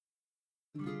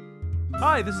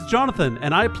Hi, this is Jonathan,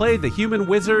 and I play the human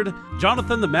wizard,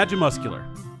 Jonathan the Magimuscular.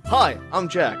 Hi, I'm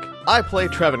Jack. I play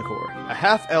Travancore, a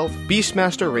half-elf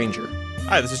Beastmaster Ranger.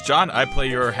 Hi, this is John. I play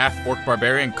your half-orc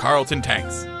barbarian, Carlton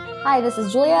Tanks. Hi, this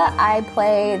is Julia. I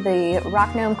play the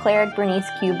rock gnome cleric, Bernice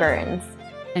Q. Burns.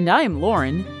 And I am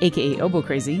Lauren, aka Obo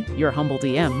Crazy, your humble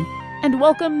DM, and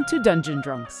welcome to Dungeon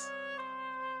Drunks.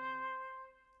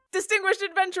 Distinguished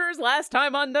adventurers, last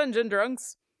time on Dungeon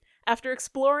Drunks. After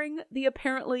exploring the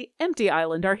apparently empty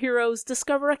island, our heroes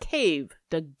discover a cave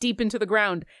dug deep into the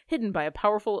ground, hidden by a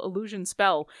powerful illusion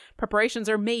spell. Preparations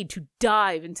are made to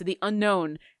dive into the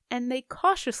unknown, and they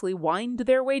cautiously wind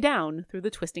their way down through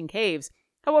the twisting caves.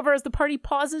 However, as the party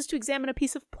pauses to examine a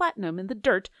piece of platinum in the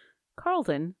dirt,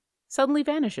 Carlton suddenly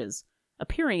vanishes,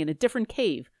 appearing in a different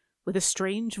cave with a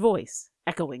strange voice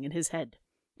echoing in his head.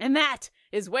 And that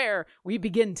is where we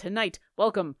begin tonight.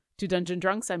 Welcome to Dungeon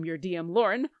Drunks. I'm your DM,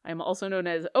 Lauren. I'm also known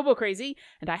as Obo Crazy,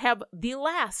 and I have the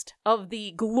last of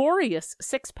the glorious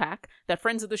six-pack that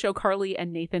friends of the show Carly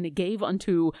and Nathan gave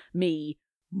unto me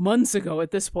months ago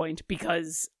at this point,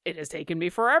 because it has taken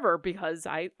me forever, because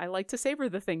I like to savor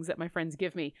the things that my friends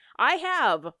give me. I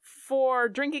have, for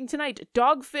drinking tonight,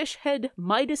 Dogfish Head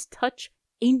Midas Touch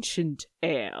Ancient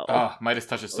Ale. Oh, Midas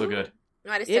Touch is so good.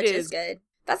 Midas Touch is good.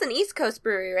 That's an East Coast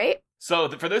brewery, right? So,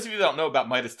 for those of you that don't know about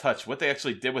Midas Touch, what they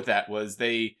actually did with that was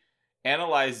they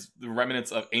analyzed the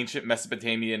remnants of ancient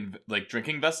Mesopotamian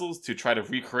drinking vessels to try to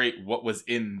recreate what was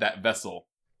in that vessel.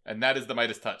 And that is the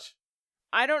Midas Touch.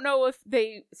 I don't know if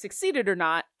they succeeded or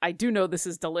not. I do know this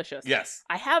is delicious. Yes.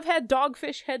 I have had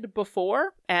Dogfish Head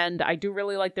before, and I do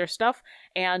really like their stuff.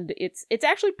 And it's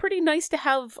actually pretty nice to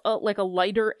have a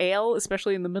lighter ale,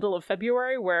 especially in the middle of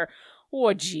February, where,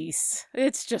 oh jeez,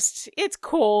 it's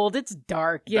cold, it's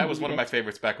dark. That was one of my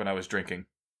favorites back when I was drinking.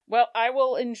 Well, I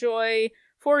will enjoy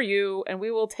for you, and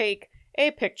we will take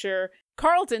a picture.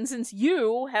 Carlton, since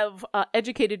you have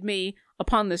educated me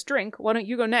upon this drink, why don't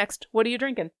you go next? What are you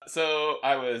drinking? So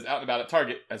I was out and about at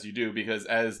Target, as you do, because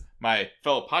as my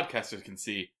fellow podcasters can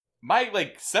see,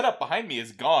 my setup behind me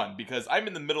is gone because I'm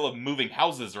in the middle of moving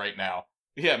houses right now.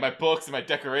 Yeah, my books and my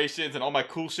decorations and all my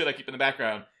cool shit I keep in the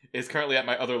background is currently at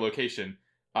my other location.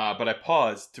 But I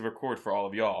paused to record for all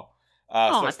of y'all. So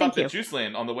I stopped at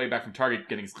Juiceland on the way back from Target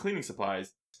getting cleaning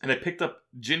supplies, and I picked up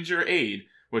Ginger Aid,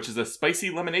 which is a spicy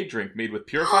lemonade drink made with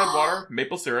purified water,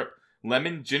 maple syrup,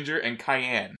 lemon, ginger, and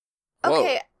cayenne.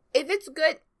 Okay, if it's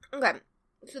good... Okay,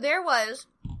 so there was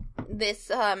this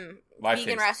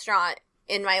vegan restaurant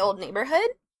in my old neighborhood.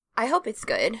 I hope it's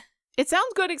good. It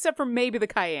sounds good except for maybe the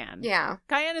cayenne. Yeah.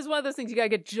 Cayenne is one of those things you gotta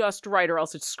get just right or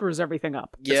else it screws everything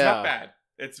up. Yeah. It's not bad.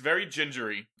 It's very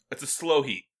gingery. It's a slow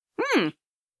heat.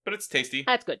 But it's tasty.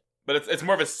 That's good. But it's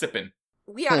more of a sippin'.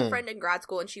 We had a friend in grad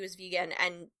school and she was vegan,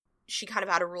 and she kind of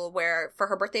had a rule where for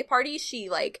her birthday party, she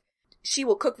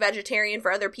will cook vegetarian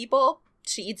for other people.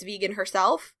 She eats vegan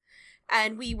herself.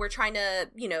 And we were trying to,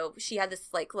 she had this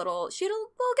she had a little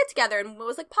get together, and it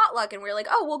was like potluck, and we were like,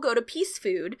 oh, we'll go to Peace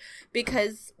Food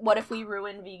because what if we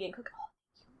ruin vegan cooking?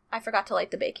 I forgot to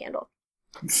light the bay candle.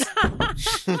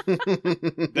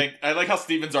 I like how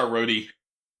Steven's our roadie.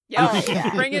 Yeah.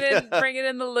 Bring it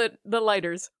in the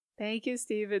lighters. Thank you,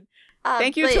 Steven.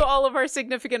 Thank you to all of our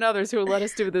significant others who let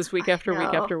us do this week after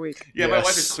week after week. Yeah, yes. My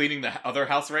wife is cleaning the other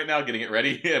house right now, getting it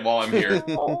ready while I'm here.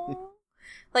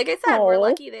 Like I said, we're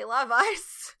lucky they love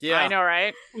us. Yeah, I know,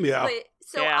 right? Yeah.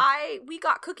 We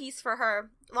got cookies for her.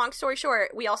 Long story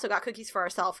short, we also got cookies for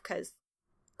ourselves because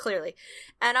clearly.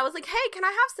 And I was like, hey, can I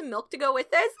have some milk to go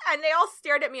with this? And they all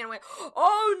stared at me and went,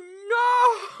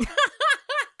 oh no!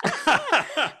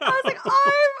 I was like,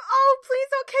 oh, please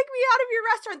don't kick me out of your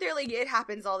restaurant. They're like, it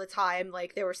happens all the time.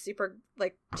 They were super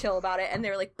chill about it. And they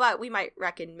were like, but we might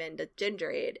recommend a ginger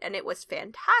aid. And it was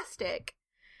fantastic.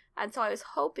 And so I was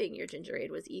hoping your ginger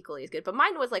aid was equally as good. But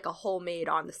mine was a homemade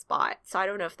on the spot. So I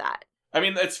don't know if that... I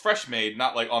mean, it's fresh made,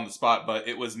 not on the spot, but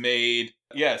it was made...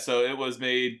 Yeah, so it was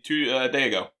made a day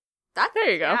ago.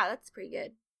 There you go. Yeah, that's pretty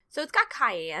good. So it's got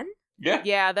cayenne. Yeah.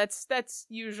 Yeah, that's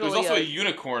usually... There's also a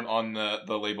unicorn on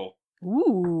the label.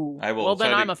 Ooh. I will. Well,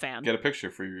 then I'm a fan. Get a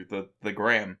picture for you, the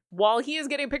gram. While he is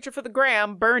getting a picture for the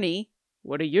gram, Bernie,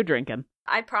 what are you drinking?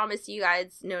 I promised you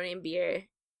guys no-name beer.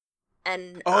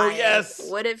 And yes,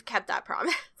 would have kept that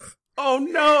promise. Oh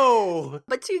no!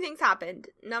 But two things happened.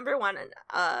 Number one,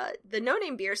 the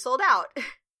no-name beer sold out.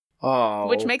 Oh.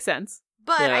 Which makes sense.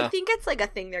 But I think it's a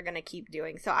thing they're gonna keep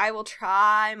doing. So I will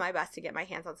try my best to get my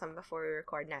hands on some before we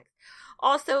record next.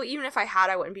 Also, even if I had,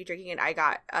 I wouldn't be drinking it.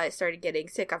 I started getting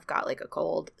sick. I've got a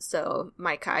cold. So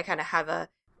I kind of have a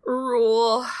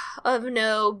rule of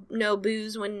no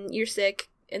booze when you're sick.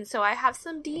 And so I have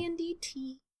some D&D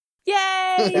tea.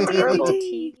 Yay! Some herbal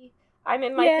tea. I'm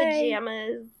in my Yay.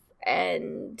 pajamas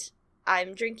and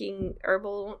I'm drinking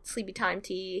herbal sleepy time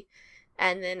tea.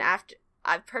 And then after,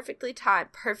 I've perfectly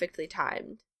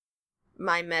timed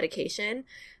my medication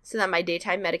so that my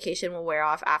daytime medication will wear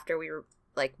off after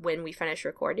when we finish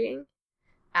recording.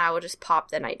 And I will just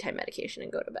pop the nighttime medication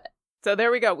and go to bed. So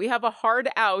there we go. We have a hard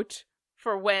out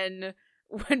for when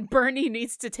Bernie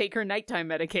needs to take her nighttime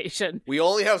medication. We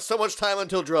only have so much time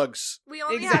until drugs. We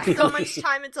only Exactly. have so much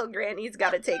time until Granny's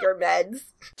got to take her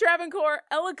meds. Travancore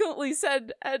eloquently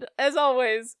said, as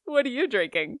always, what are you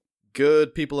drinking?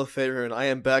 Good people of Faerun, I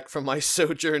am back from my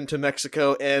sojourn to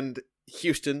Mexico and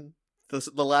Houston,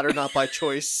 the latter not by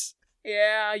choice.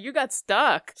 Yeah, you got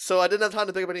stuck. So I didn't have time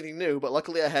to pick up anything new, but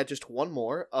luckily I had just one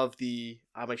more of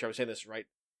I'll make sure I'm saying this right,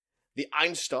 the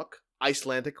Einstök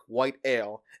Icelandic White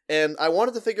Ale. And I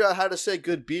wanted to figure out how to say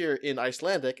good beer in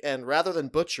Icelandic, and rather than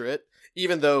butcher it,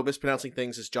 even though mispronouncing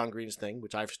things is John Green's thing,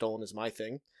 which I've stolen as my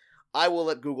thing, I will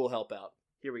let Google help out.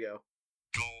 Here we go.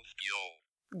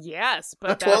 Yes,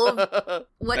 but that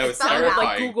What That it was sounded sounded terrifying.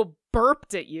 like Google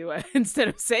burped at you instead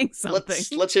of saying something.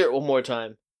 Let's hear it one more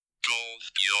time.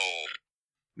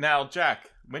 Now, Jack,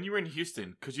 when you were in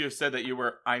Houston, could you have said that you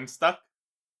were Einstuck?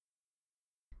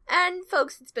 And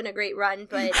folks, it's been a great run,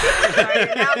 but I'm sorry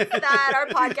to announce that our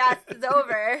podcast is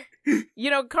over.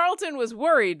 You know, Carlton was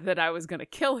worried that I was going to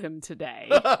kill him today.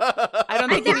 I don't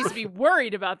think he needs to be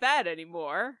worried about that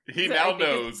anymore. He So I now think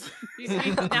knows. He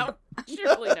now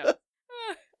surely knows.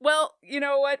 Well, you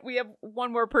know what? We have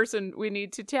one more person we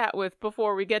need to chat with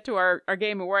before we get to our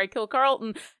game of Where I Kill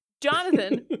Carlton.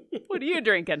 Jonathan, what are you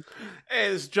drinking?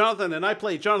 It's Jonathan, and I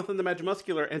play Jonathan the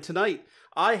Magimuscular, and tonight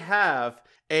I have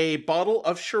a bottle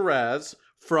of Shiraz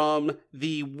from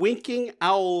the Winking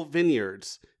Owl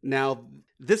Vineyards. Now,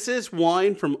 this is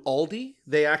wine from Aldi.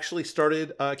 They actually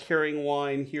started carrying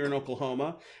wine here in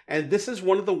Oklahoma, and this is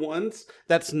one of the ones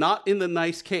that's not in the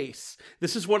nice case.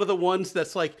 This is one of the ones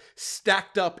that's like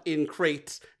stacked up in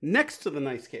crates next to the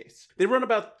nice case. They run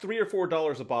about $3 or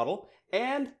 $4 a bottle,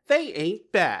 and they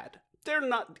ain't bad.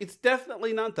 It's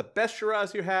definitely not the best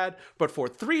Shiraz you had, but for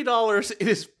 $3, it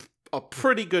is a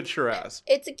pretty good Shiraz.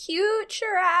 It's a cute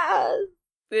Shiraz.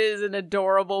 It is an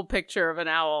adorable picture of an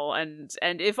owl, and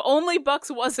if only Bucks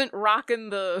wasn't rocking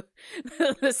the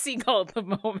seagull at the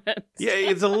moment. Yeah,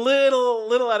 it's a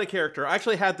little out of character. I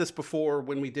actually had this before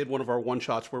when we did one of our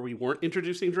one-shots where we weren't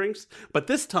introducing drinks, but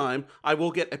this time I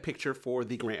will get a picture for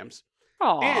the grams.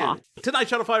 Aww. And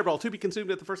tonight's shot of Fireball, to be consumed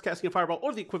at the first casting of Fireball,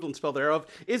 or the equivalent spell thereof,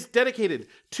 is dedicated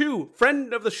to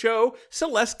friend of the show,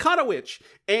 Celeste Conowitch,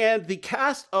 and the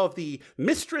cast of the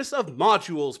Mistress of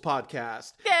Modules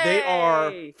podcast. Yay! They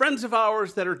are friends of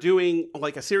ours that are doing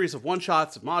like a series of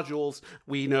one-shots of modules.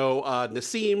 We know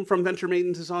Nassim from Venture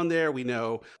Maidens is on there. We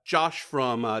know Josh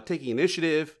from Taking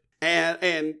Initiative.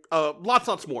 And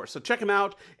lots more. So check them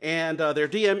out. And their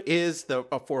DM is the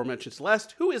aforementioned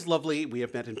Celeste, who is lovely. We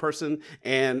have met in person,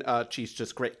 and she's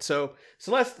just great. So,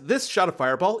 Celeste, this shot of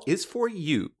Fireball is for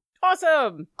you.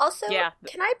 Awesome. Also, Yeah.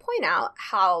 can I point out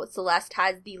how Celeste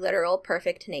has the literal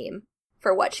perfect name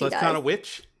for what she Celeste does?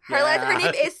 Conowitch. Her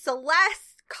name is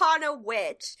Celeste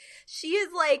Conowitch. She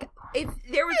is like, if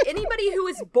there was anybody who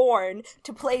was born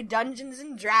to play Dungeons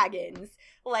and Dragons,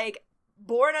 like,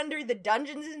 born under the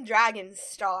Dungeons and Dragons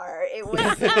star, it was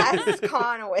Celeste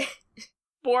Conowitch.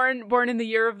 Born in the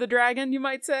year of the dragon, you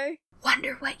might say.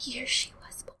 Wonder what year she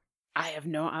was born. I have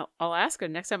no. I'll ask her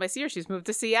next time I see her. She's moved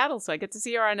to Seattle, so I get to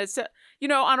see her on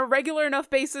a regular enough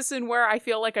basis, in where I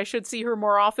feel like I should see her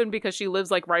more often because she lives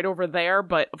like right over there.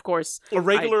 But of course, A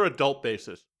regular adult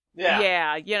basis.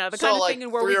 yeah, the So kind of like thing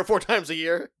in where 3 or 4 times a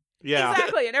year. Yeah.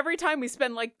 exactly, and every time we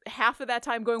spend like half of that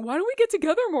time going, why don't we get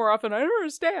together more often? I don't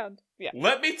understand. Yeah.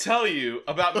 Let me tell you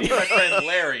about me and my friend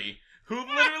Larry, who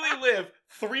literally live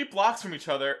 3 blocks from each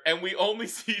other, and we only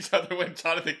see each other when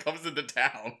Jonathan comes into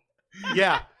town.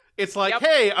 Yeah. It's like, Yep.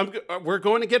 hey, we're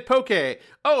going to get poke.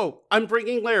 Oh, I'm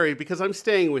bringing Larry because I'm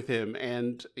staying with him,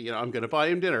 and I'm going to buy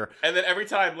him dinner. And then every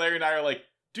time Larry and I are like,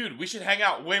 dude, we should hang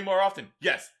out way more often.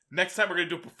 Yes, next time we're going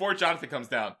to do it before Jonathan comes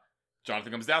down.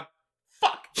 Jonathan comes down.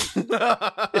 Fuck!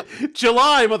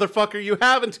 July, motherfucker! You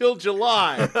have until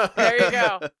July. There you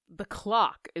go. The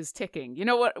clock is ticking. You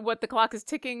know what the clock is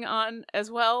ticking on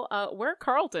as well? Where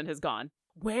Carlton has gone.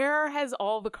 Where has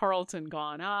all the Carlton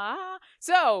gone?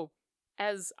 So,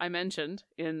 as I mentioned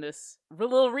in this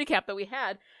little recap that we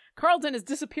had, Carlton has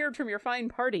disappeared from your fine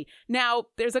party. Now,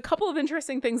 there's a couple of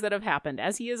interesting things that have happened.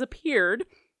 As he has appeared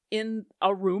in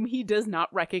a room he does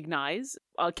not recognize,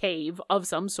 a cave of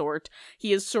some sort,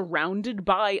 he is surrounded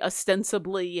by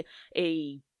ostensibly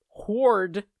a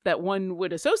horde that one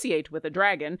would associate with a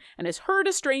dragon and has heard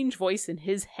a strange voice in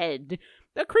his head,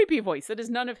 a creepy voice that is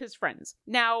none of his friends.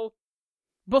 Now,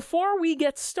 before we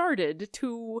get started,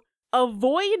 to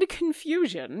avoid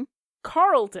confusion,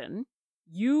 Carlton,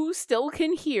 you still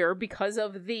can hear, because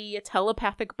of the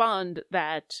telepathic bond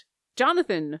that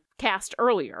Jonathan cast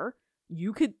earlier,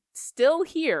 you could still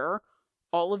hear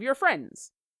all of your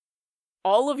friends.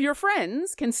 All of your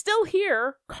friends can still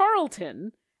hear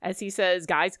Carlton as he says,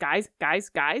 guys, guys, guys,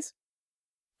 guys.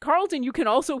 Carlton, you can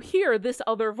also hear this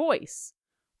other voice.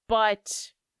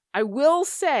 But I will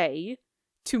say,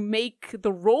 to make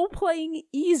the role-playing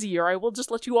easier, I will just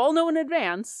let you all know in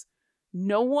advance,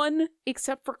 no one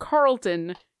except for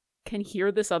Carlton can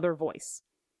hear this other voice.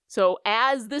 So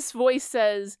as this voice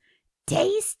says,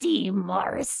 tasty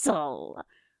morsel,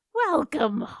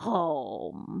 welcome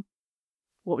home,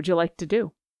 what would you like to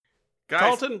do? Guys,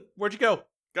 Carlton, where'd you go?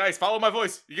 guys, follow my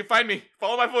voice. You can find me.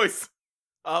 Follow my voice.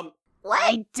 What?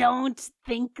 I don't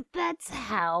think that's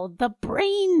how the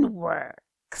brain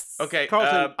works. Okay,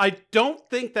 Carlton, I don't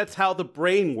think that's how the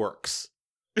brain works.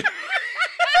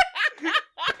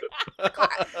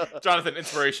 Jonathan,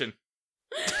 inspiration.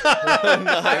 I will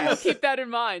Nice. keep that in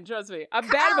mind, trust me. I'm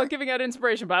bad about giving out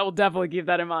inspiration, but I will definitely keep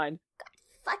that in mind.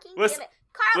 Fucking Listen- damn it.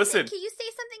 Carlton, listen. can you say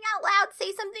something out loud?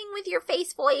 Say something with your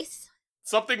face voice.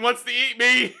 Something wants to eat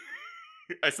me.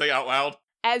 I say out loud.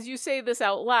 As you say this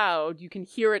out loud, you can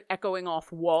hear it echoing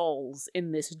off walls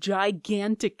in this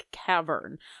gigantic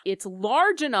cavern. It's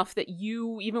large enough that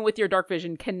you, even with your dark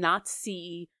vision, cannot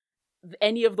see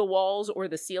any of the walls or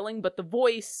the ceiling, but the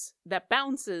voice that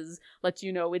bounces lets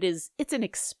you know it's an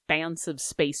expansive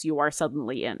space you are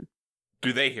suddenly in.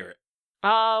 Do they hear it?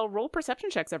 Roll perception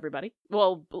checks, everybody.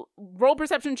 Well, roll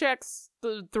perception checks,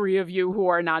 the three of you who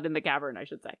are not in the cavern, I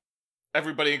should say.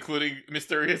 Everybody, including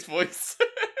mysterious voice.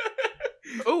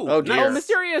 Ooh, Oh, dear. Oh, Yes.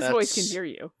 mysterious voice That's- can hear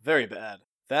you. Very bad.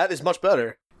 That is much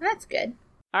better. That's good.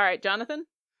 All right, Jonathan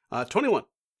 21.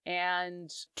 and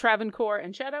Travancore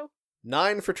and Shadow,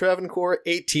 9 for Travancore,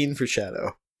 18 for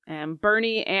Shadow. and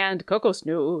Bernie and Coco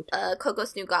Snoot. Coco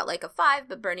Snoot got like a 5,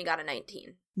 but Bernie got a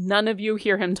 19. None of you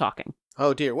hear him talking.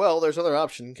 Oh dear. Well, there's another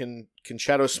option. Can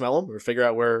Shadow smell him or figure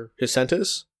out where his scent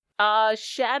is?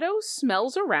 Shadow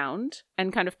smells around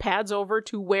and kind of pads over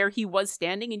to where he was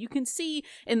standing, and you can see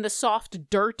in the soft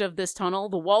dirt of this tunnel,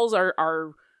 the walls are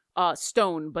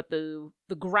stone, but the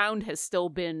ground has still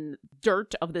been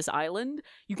dirt of this island.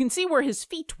 You can see where his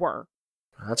feet were.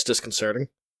 That's disconcerting.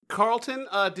 Carlton,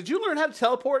 did you learn how to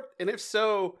teleport? And if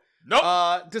so,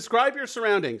 Nope. describe your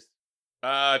surroundings.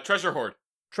 Treasure hoard.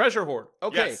 Treasure hoard.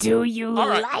 Okay. Yes. Do you All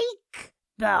right. like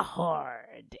the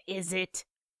horde? Is it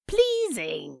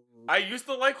pleasing? I used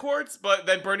to like hordes, but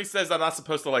then Bernie says I'm not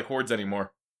supposed to like hordes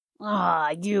anymore. Ah,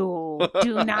 you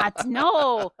do not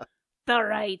know the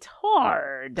right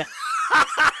horde.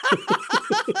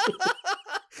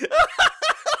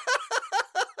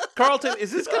 Carlton,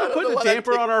 is this I going to don't put know a what I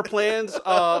damper did. on our plans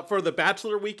for the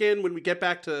Bachelor weekend when we get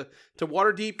back to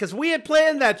Waterdeep? Because we had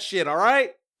planned that shit, all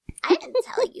right? I didn't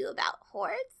tell you about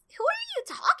hordes. Who are you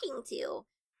talking to?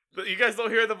 But you guys don't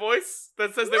hear the voice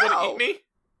that says they want to No. eat me?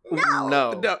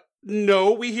 No.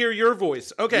 No, we hear your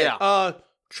voice. Okay, Yeah.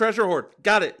 Treasure hoard.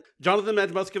 Got it. Jonathan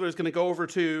Magimuscular is going to go over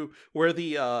to where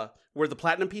the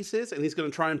platinum piece is, and he's going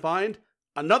to try and find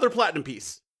another platinum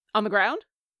piece. On the ground?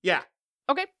 Yeah.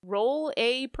 Okay, roll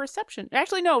a perception.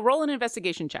 Actually, no, roll an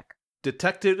investigation check.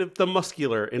 Detective the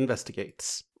Muscular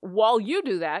investigates. While you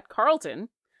do that, Carlton,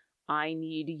 I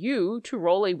need you to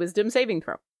roll a wisdom saving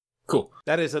throw. Cool.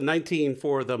 That is a 19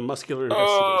 for the muscular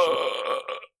investigation. Oh,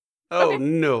 Oh,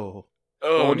 no.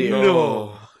 Oh, dear.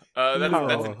 No.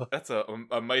 That's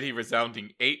a mighty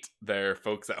resounding 8 there,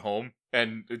 folks at home,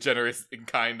 and a generous and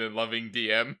kind and loving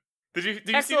DM. Did you see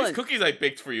these Excellent. cookies I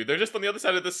baked for you? They're just on the other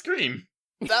side of the screen.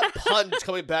 That pun's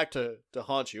coming back to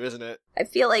haunt you, isn't it? I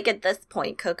feel like at this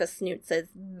point, Coco Snoot says,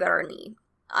 Bernie,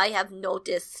 I have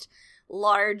noticed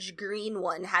large green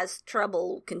one has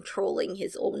trouble controlling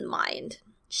his own mind.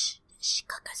 Shh,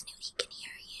 Coco Snoot, he can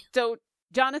hear you. So,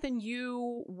 Jonathan,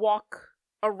 you walk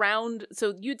around.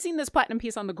 So you'd seen this platinum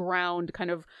piece on the ground,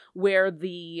 kind of where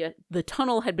the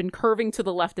tunnel had been curving to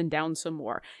the left and down some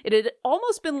more. It had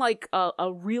almost been like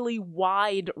a really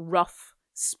wide, rough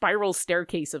spiral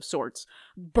staircase of sorts,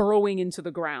 burrowing into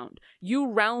the ground. You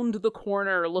round the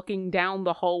corner, looking down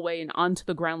the hallway and onto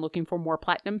the ground, looking for more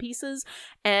platinum pieces,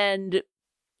 and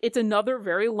it's another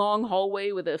very long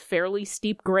hallway with a fairly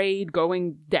steep grade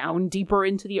going down deeper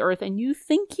into the earth, and you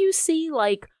think you see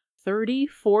like 30,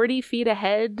 40 feet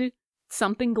ahead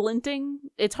something glinting.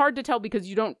 It's hard to tell because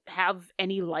you don't have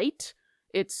any light.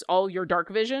 it's all your dark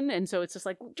vision, and so it's just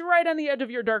like right on the edge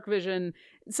of your dark vision,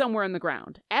 somewhere in the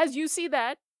ground. As you see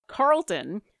that,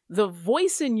 Carlton, the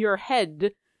voice in your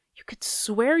head, you could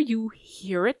swear you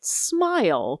hear it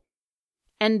smile.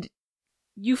 And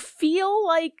you feel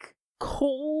like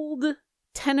cold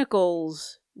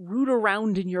tentacles root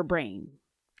around in your brain.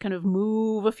 Kind of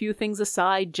move a few things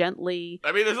aside gently.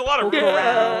 I mean, there's a lot of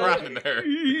around in there.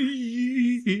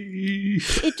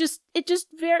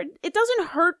 It doesn't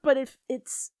hurt, but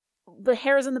it's the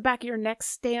hairs on the back of your neck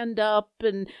stand up,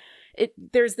 and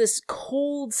there's this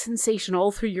cold sensation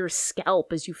all through your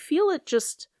scalp as you feel it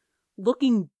just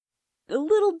looking a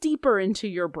little deeper into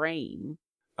your brain.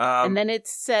 And then it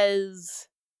says,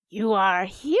 "You are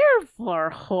here for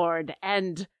Horde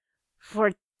and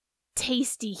for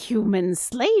tasty human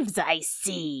slaves, I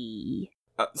see."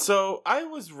 So I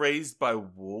was raised by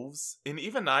wolves, and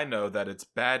even I know that it's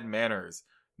bad manners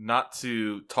not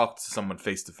to talk to someone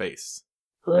face to face.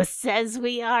 Who says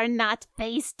we are not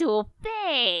face to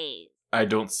face? I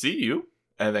don't see you.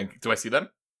 And then, do I see them?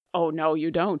 Oh, no,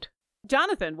 you don't.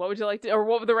 Jonathan, what would you like to, or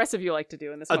what would the rest of you like to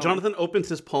do in this moment? Jonathan opens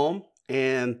his palm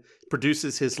and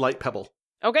produces his light pebble.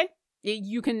 Okay.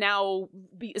 You can now,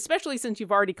 especially since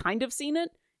you've already kind of seen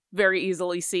it, very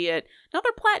easily see it.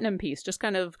 Another platinum piece, just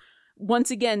kind of,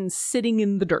 once again, sitting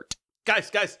in the dirt.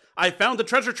 Guys, I found the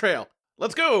treasure trail.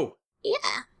 Let's go.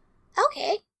 Yeah.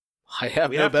 Okay. I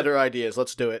have no better ideas.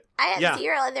 Let's do it. I have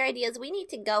 0 other ideas. We need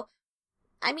to go.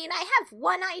 I mean, I have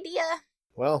one idea.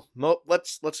 Well,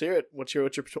 let's hear it. What's your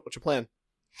plan?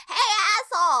 Hey,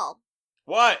 asshole!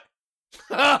 What?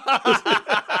 He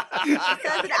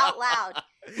says it out loud.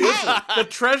 Hey! The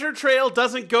treasure trail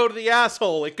doesn't go to the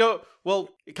asshole. It kind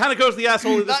of goes to the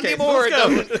asshole in this Not case. anymore.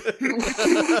 Let's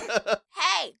go.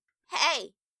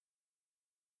 Hey!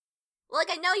 Look,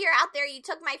 I know you're out there. You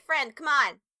took my friend. Come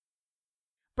on.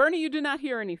 Bernie, you do not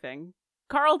hear anything.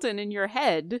 Carlton, in your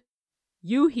head,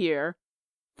 you hear,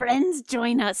 "Friends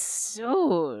join us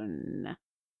soon.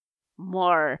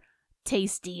 More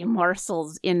tasty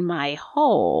morsels in my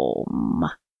home."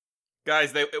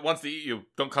 Guys, it wants to eat you.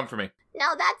 Don't come for me.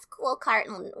 No, that's cool,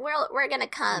 Carlton. We're gonna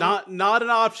come. Not an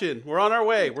option. We're on our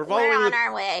way. We're on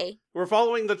our way. We're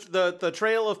following the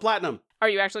trail of platinum. Are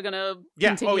you actually going to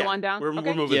continue on down? We're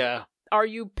moving. Yeah. Are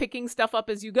you picking stuff up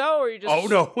as you go, or are you just... Oh,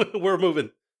 no. We're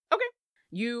moving. Okay.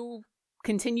 You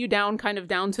continue down, kind of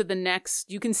down to the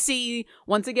next... You can see,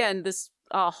 once again, this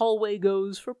hallway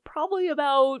goes for probably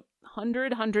about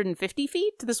 150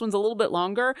 feet. This one's a little bit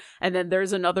longer, and then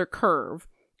there's another curve.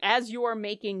 As you are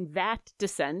making that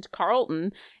descent,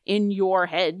 Carlton, in your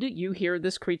head, you hear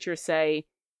this creature say,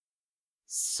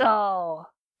 "So,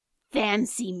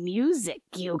 fancy music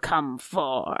you come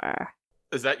for?"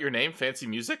 Is that your name, Fancy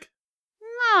Music?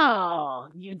 No,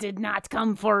 you did not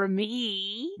come for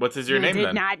me. What is your name, then? You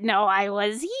did not know I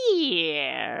was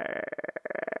here.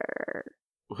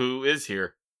 Who is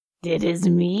here? It is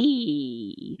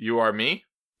me. You are me?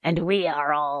 And we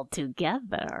are all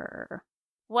together.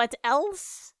 What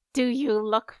else do you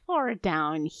look for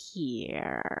down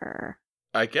here?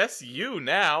 I guess you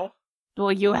now.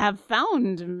 Well, you have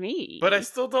found me. But I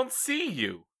still don't see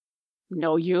you.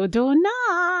 No, you do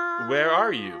not. Where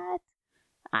are you?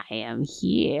 I am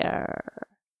here.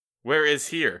 Where is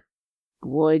here?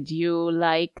 Would you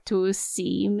like to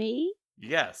see me?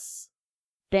 Yes.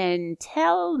 Then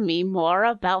tell me more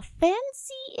about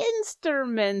fancy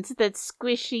instruments that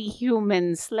squishy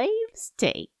human slaves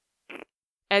take.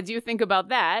 As you think about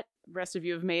that, the rest of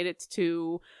you have made it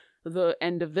to the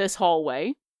end of this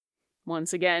hallway.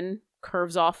 Once again,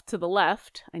 curves off to the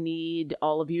left. I need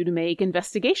all of you to make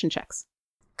investigation checks.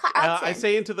 Carlton. I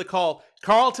say into the call,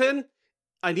 Carlton,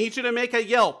 I need you to make a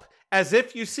yelp as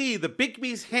if you see the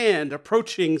Bigby's hand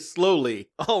approaching slowly.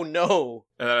 Oh no.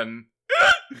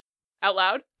 Out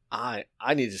loud? I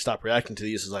need to stop reacting to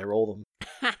these as I roll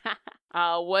them.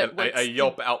 I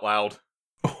yelp out loud.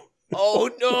 Oh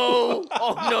no!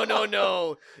 Oh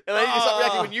no! And I need to stop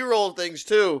reacting when you roll things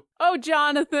too. Oh,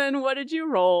 Jonathan, what did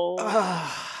you roll?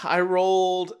 I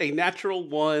rolled a natural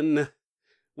 1,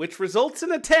 which results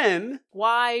in a 10.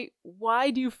 Why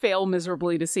do you fail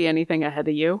miserably to see anything ahead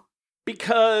of you?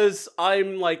 Because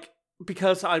I'm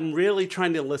really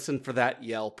trying to listen for that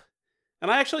yelp. And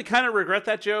I actually kind of regret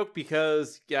that joke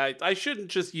because, yeah, I shouldn't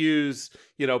just use,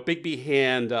 Bigby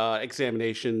hand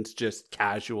examinations just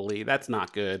casually. That's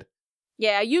not good.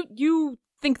 Yeah, you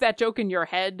think that joke in your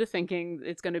head, thinking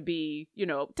it's going to be,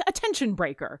 a tension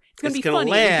breaker. It's going to be funny.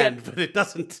 Land, but it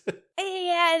doesn't.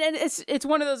 Yeah, and it's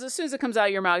one of those, as soon as it comes out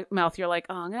of your mouth, you're like,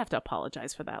 oh, I'm going to have to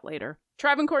apologize for that later.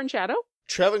 Travancore and Shadow?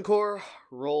 Travancore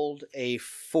rolled a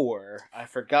 4. I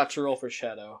forgot to roll for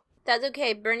Shadow. That's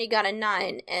okay. Bernie got a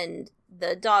 9, and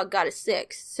The dog got a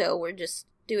 6, so we're just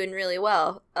doing really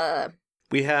well.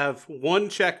 We have one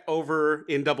check over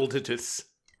in double digits.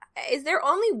 Is there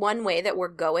only one way that we're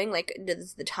going? Like,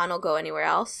 does the tunnel go anywhere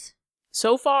else?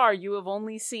 So far, you have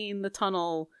only seen the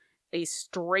tunnel a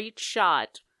straight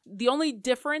shot. The only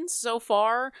difference so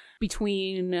far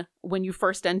between when you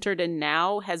first entered and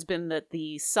now has been that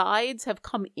the sides have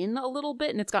come in a little bit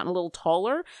and it's gotten a little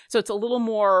taller. So it's a little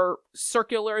more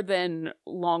circular than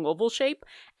long oval shape.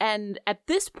 And at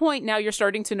this point now you're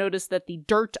starting to notice that the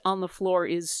dirt on the floor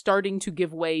is starting to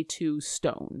give way to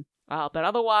stone. But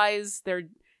otherwise,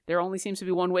 there only seems to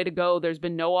be one way to go. There's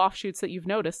been no offshoots that you've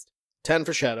noticed. 10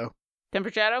 for Shadow. 10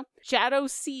 for Shadow? Shadow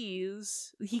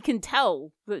sees, he can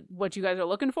tell what you guys are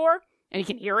looking for, and he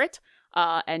can hear it,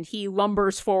 and he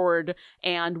lumbers forward,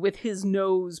 and with his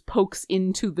nose pokes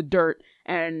into the dirt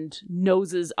and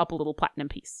noses up a little platinum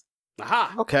piece.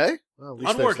 Aha! Okay. Well, at least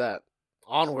Onward. there's that.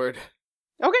 Onward.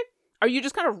 Okay. Are you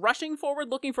just kind of rushing forward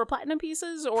looking for platinum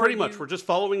pieces? Or Pretty much. We're just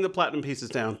following the platinum pieces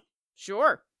down.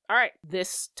 Sure. All right.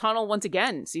 This tunnel, once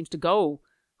again, seems to go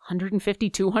 150,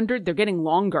 200. They're getting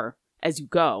longer as you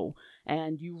go.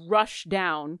 And you rush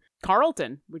down.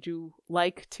 Carlton, would you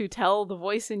like to tell the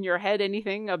voice in your head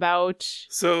anything about...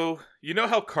 So, you know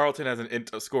how Carlton has an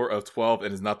int score of 12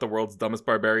 and is not the world's dumbest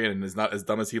barbarian and is not as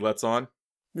dumb as he lets on?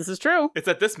 This is true. It's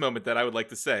at this moment that I would like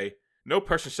to say, no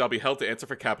person shall be held to answer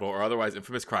for capital or otherwise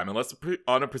infamous crime unless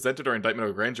on a presented or indictment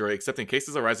of a grand jury, except in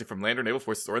cases arising from land or naval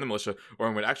forces or in the militia,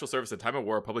 or when actual service in time of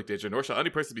war or public danger, nor shall any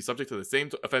person be subject to the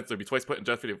same offense or be twice put in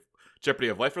jeopardy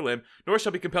of life or limb, nor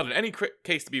shall be compelled in any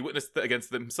case to be witnessed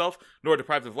against himself, nor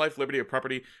deprived of life, liberty, or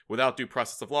property without due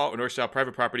process of law, or nor shall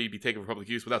private property be taken for public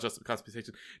use without just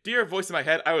compensation. Dear voice in my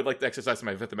head, I would like to exercise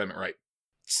my Fifth Amendment right.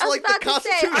 It's I was like the about to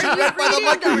say, Constitution are you read by the reading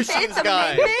Monkey the Machines Fifth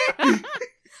guy. Amendment?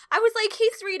 I was like,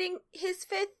 he's reading his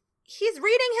fifth. He's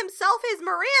reading himself his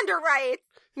Miranda rights.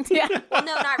 Yeah. Well,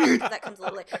 no, not really, because that comes a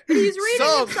little later. But he's reading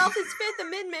Some- himself his Fifth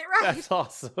Amendment rights. That's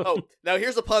awesome. Oh, now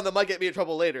here's a pun that might get me in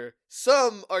trouble later.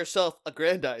 Some are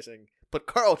self-aggrandizing, but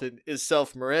Carlton is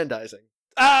self-Mirandizing.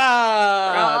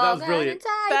 That was brilliant.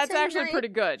 That's actually pretty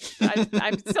good.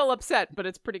 I'm still upset, but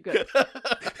it's pretty good.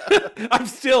 I'm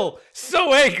still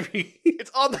so angry.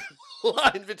 It's on the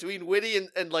line between witty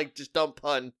and like just dumb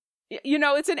pun. You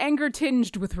know, it's an anger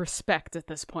tinged with respect at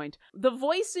this point. The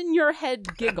voice in your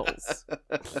head giggles.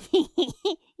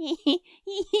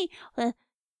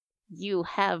 You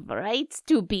have rights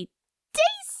to be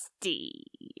tasty.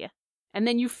 And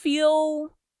then you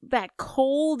feel that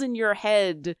cold in your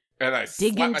head. And I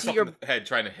Dig slap into myself your- in the head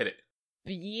trying to hit it.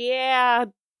 Yeah,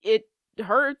 it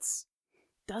hurts.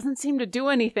 Doesn't seem to do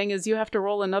anything as you have to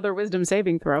roll another wisdom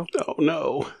saving throw. Oh,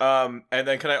 no. And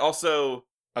then can I also,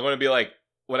 I'm going to be like,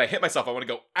 when I hit myself, I want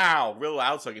to go, ow, real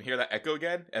loud so I can hear that echo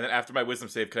again. And then after my wisdom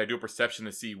save, can I do a perception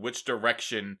to see which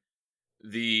direction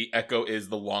the echo is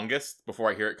the longest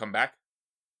before I hear it come back?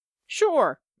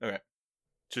 Sure. Okay.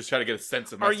 Just try to get a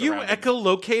sense of my Are you surroundings.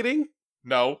 echolocating?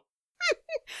 No.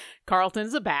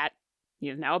 Carlton's a bat. He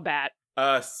is now a bat.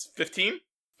 15?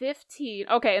 15.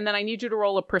 Okay, and then I need you to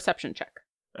roll a perception check.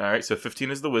 Alright, so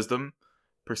 15 is the wisdom.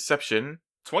 Perception,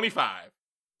 25.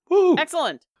 Woo!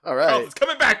 Excellent. All right. Oh, it's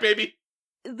coming back, baby!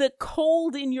 The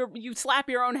cold in you slap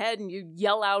your own head and you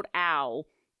yell out ow,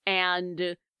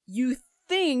 and you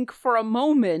think for a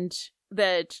moment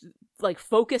that like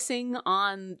focusing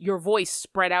on your voice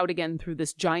spread out again through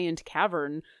this giant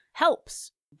cavern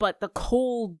helps, but the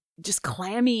cold, just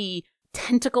clammy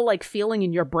tentacle like feeling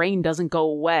in your brain doesn't go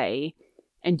away,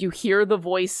 and you hear the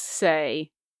voice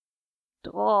say,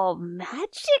 Oh,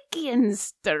 magic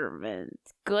instrument.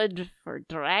 Good for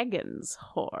dragon's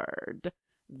hoard.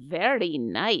 Very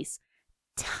nice.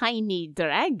 Tiny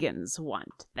dragons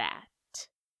want that.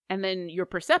 and then your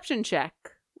perception check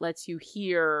lets you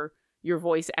hear your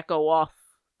voice echo off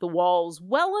the walls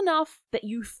well enough that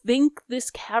you think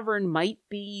this cavern might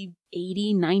be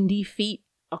 80, 90 feet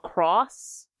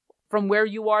across from where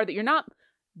you are, that you're not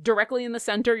directly in the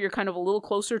center, you're kind of a little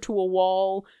closer to a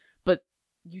wall, but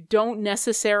you don't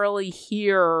necessarily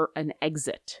hear an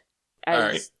exit as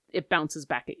Alright. it bounces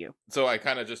back at you. So I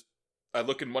kind of just, I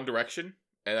look in one direction,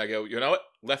 and I go, you know what?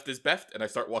 Left is best, and I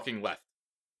start walking left.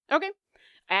 Okay.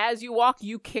 As you walk,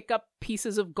 you kick up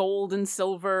pieces of gold and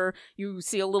silver. You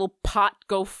see a little pot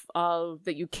go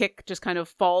that you kick, just kind of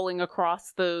falling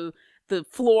across the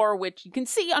floor, which you can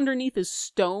see underneath is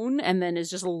stone, and then is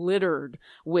just littered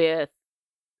with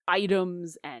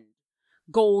items and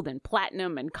gold and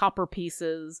platinum and copper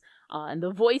pieces. And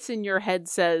the voice in your head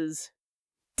says,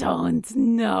 "Don't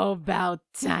know about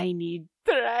tiny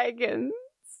dragons."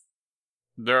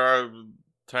 There are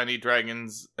tiny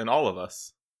dragons in all of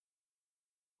us.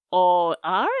 Oh,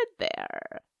 are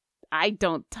there? I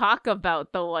don't talk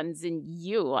about the ones in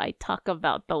you. I talk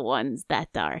about the ones that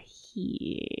are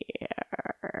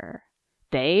here.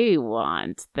 They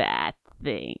want that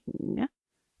thing.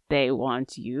 They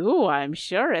want you, I'm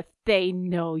sure, if they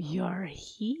know you're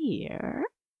here.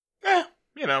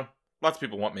 Lots of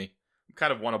people want me. I'm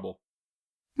kind of wantable.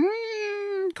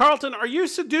 Carlton, are you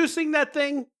seducing that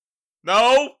thing?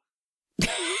 No!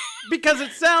 Because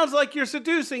it sounds like you're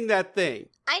seducing that thing.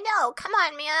 I know. Come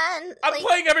on, man. I'm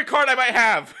playing every card I might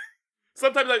have.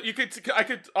 Sometimes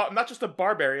I'm not just a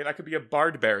barbarian, I could be a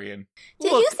bardbarian.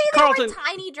 Did Look, you say Carlton, there were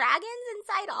tiny dragons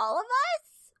inside all of us?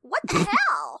 What the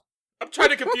hell? I'm trying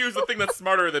to confuse the thing that's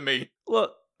smarter than me.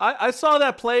 Look, I saw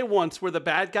that play once where the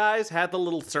bad guys had the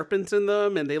little serpents in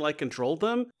them and they like controlled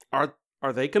them.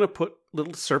 Are they gonna put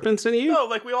little serpents in you? No,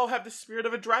 like we all have the spirit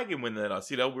of a dragon within us.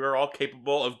 We're all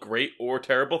capable of great or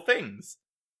terrible things.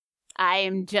 I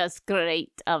am just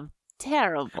great of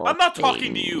terrible I'm not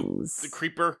talking to you, things. the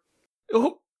creeper.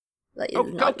 Oh, That is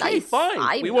okay, not nice. fine.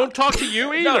 I'm We not- won't talk to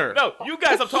you either. No, you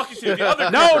guys I'm talking to. The other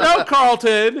No,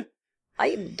 Carlton.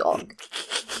 I'm dog.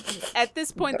 At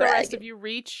this point, the rest Dragon. of you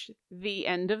reach the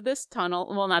end of this tunnel.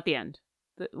 Well, not the end.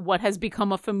 What has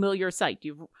become a familiar sight.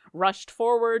 You've rushed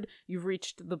forward. You've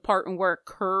reached the part where it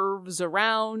curves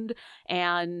around,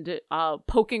 and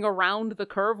poking around the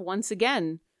curve once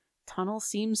again, tunnel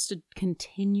seems to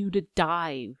continue to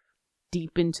dive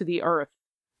deep into the earth.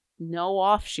 No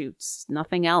offshoots,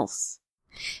 nothing else.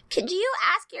 Could you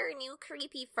ask your new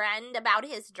creepy friend about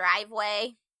his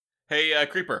driveway? Hey,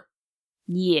 creeper.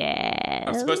 Yes.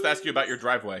 I'm supposed to ask you about your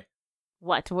driveway.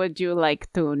 What would you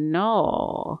like to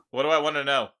know? What do I want to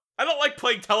know? I don't like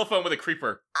playing telephone with a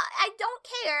creeper. I don't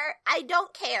care. I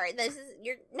don't care. This is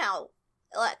no.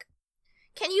 Look,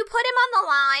 can you put him on the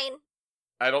line?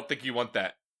 I don't think you want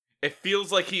that. It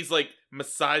feels like he's like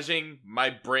massaging my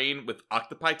brain with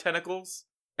octopi tentacles,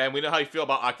 and we know how you feel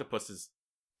about octopuses.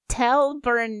 Tell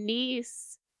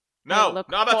Bernice. No, I look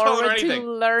no, I'm not telling her forward anything.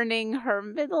 to learning her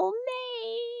middle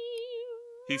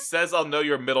name. He says I'll know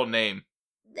your middle name.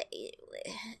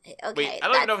 Okay. Wait, I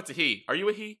don't even know if it's a he. Are you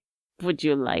a he? Would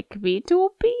you like me to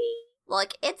be?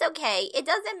 Look, it's okay. It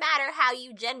doesn't matter how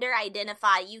you gender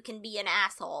identify. You can be an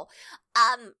asshole.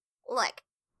 Look,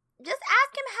 just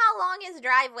ask him how long his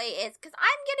driveway is, because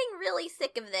I'm getting really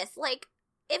sick of this. Like,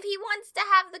 if he wants to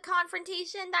have the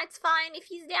confrontation, that's fine. If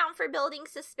he's down for building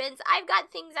suspense, I've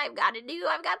got things I've got to do.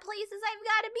 I've got places I've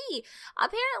got to be.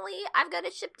 Apparently, I've got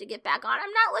a ship to get back on.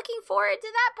 I'm not looking forward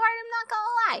to that part, I'm not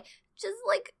gonna lie. Just,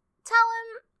 tell him,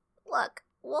 look,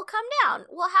 we'll come down.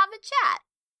 We'll have a chat.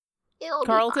 It'll be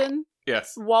fine. Carlton,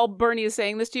 Yes. while Bernie is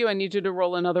saying this to you, I need you to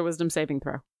roll another wisdom saving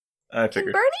throw. I Can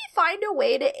figured. Bernie find a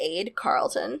way to aid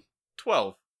Carlton?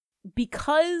 12.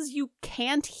 Because you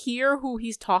can't hear who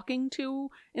he's talking to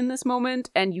in this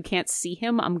moment and you can't see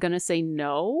him, I'm going to say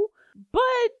no. But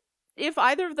if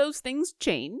either of those things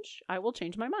change, I will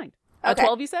change my mind. Okay. A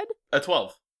 12, you said? A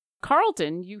 12.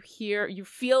 Carlton, you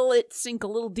feel it sink a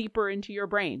little deeper into your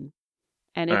brain.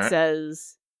 And it All right.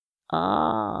 says,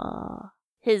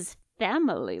 His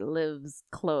family lives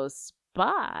close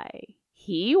by.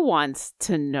 He wants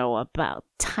to know about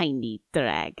tiny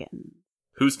dragons.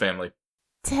 Whose family?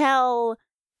 Tell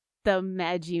the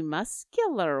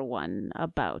Magimuscular one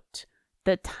about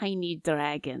the tiny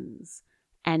dragons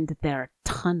and their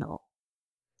tunnel.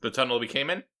 The tunnel we came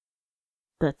in?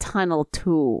 The tunnel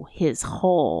to his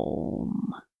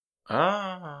home.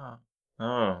 Ah.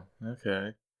 Oh,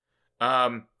 okay.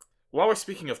 While we're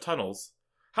speaking of tunnels,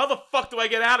 how the fuck do I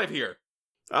get out of here?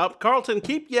 Carlton,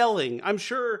 keep yelling. I'm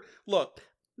sure. Look,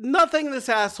 nothing this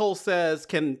asshole says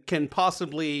can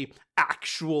possibly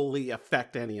actually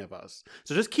affect any of us.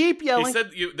 So just keep yelling. He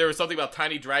said there was something about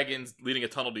tiny dragons leading a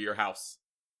tunnel to your house.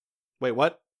 Wait,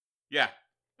 what? Yeah.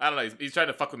 I don't know. He's trying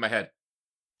to fuck with my head.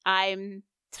 I'm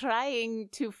trying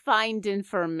to find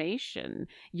information.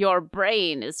 Your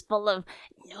brain is full of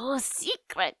no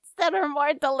secrets that are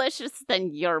more delicious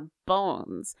than your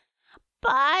bones.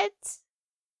 But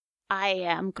I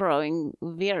am growing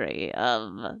weary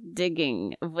of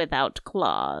digging without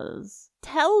claws.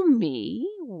 Tell me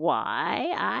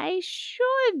why I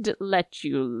should let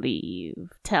you leave.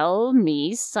 Tell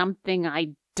me something I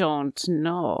don't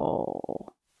know.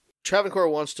 Travancore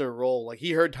wants to roll. Like,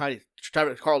 he heard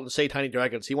Carlton say tiny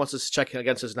dragons. He wants to check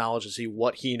against his knowledge to see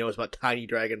what he knows about tiny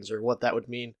dragons or what that would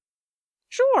mean.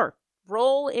 sure,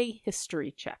 roll a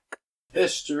history check.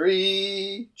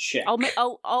 History check.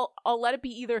 I'll let it be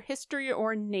either history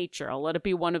or nature. I'll let it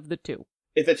be one of the two.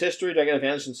 If it's history, do I get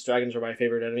advantage since dragons are my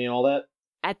favorite enemy and all that?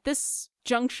 At this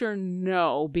juncture,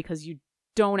 no, because you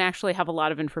don't actually have a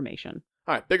lot of information.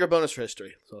 Alright, bigger bonus for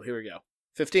history. So here we go.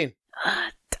 15.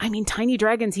 I mean, tiny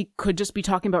dragons, he could just be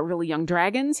talking about really young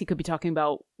dragons. He could be talking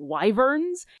about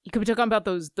wyverns. He could be talking about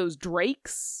those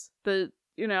drakes.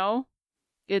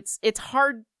 It's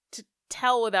hard to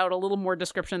tell without a little more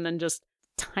description than just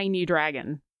tiny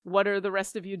dragon. What are the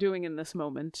rest of you doing in this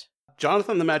moment?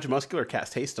 Jonathan the Magimuscular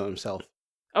cast haste on himself,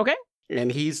 Okay.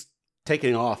 and he's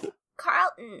taking off.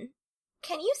 Carlton,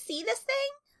 can you see this thing?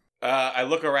 I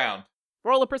look around.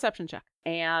 Roll a perception check.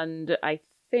 And I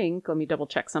think, let me double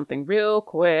check something real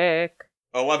quick.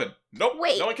 11. Nope.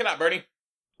 Wait. No one cannot, Bernie.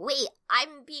 Wait,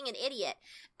 I'm being an idiot.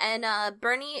 And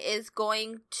Bernie is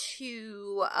going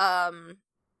to,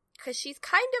 because she's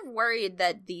kind of worried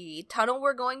that the tunnel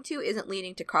we're going to isn't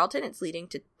leading to Carlton, it's leading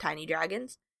to tiny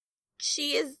dragons.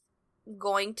 She is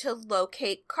going to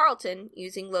locate Carlton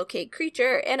using locate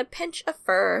creature and a pinch of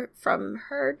fur from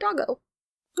her doggo.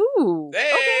 Ooh.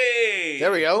 Hey!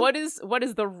 There we go. What is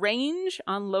the range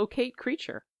on locate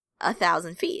creature?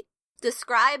 1,000 feet.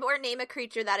 Describe or name a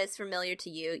creature that is familiar to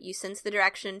you. You sense the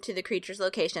direction to the creature's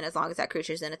location as long as that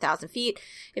creature is in 1,000 feet.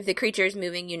 If the creature is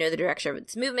moving, you know the direction of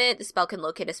its movement. The spell can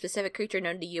locate a specific creature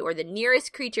known to you or the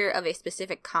nearest creature of a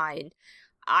specific kind.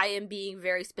 I am being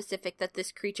very specific that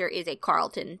this creature is a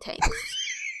Carlton Tanks.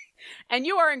 And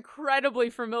you are incredibly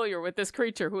familiar with this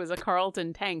creature who is a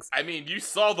Carlton Tanks. I mean, you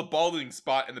saw the balding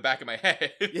spot in the back of my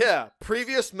head. Yeah,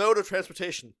 previous mode of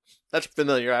transportation. That's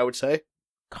familiar, I would say.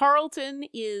 Carlton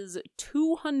is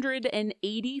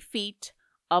 280 feet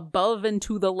above and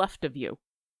to the left of you.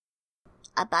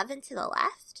 Above and to the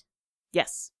left?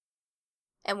 Yes.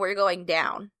 And we're going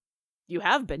down. You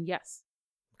have been, yes.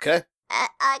 Okay.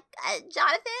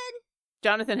 Jonathan?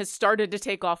 Jonathan has started to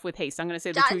take off with haste. I'm going to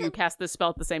say the two of you cast this spell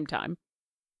at the same time.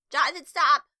 Jonathan,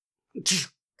 stop.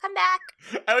 Come back.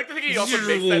 I like to think he also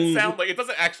makes that sound. Like, it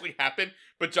doesn't actually happen,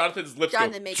 but Jonathan's lips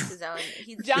Jonathan go... makes his own.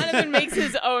 Jonathan makes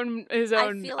his own.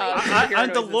 feel like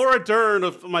I'm the Laura Dern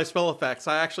of my spell effects.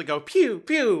 I actually go pew,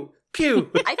 pew,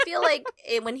 pew. I feel like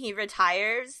when he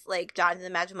retires, like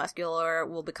Jonathan the Magimuscular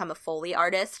will become a Foley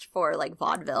artist for like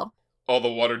vaudeville. All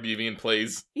the water deviant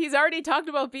plays. He's already talked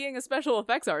about being a special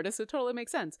effects artist, so it totally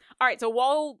makes sense. All right, so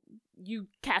while you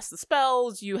cast the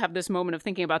spells, you have this moment of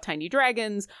thinking about tiny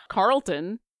dragons.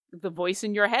 Carlton, the voice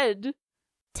in your head,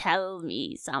 Tell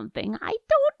me something I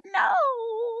don't know.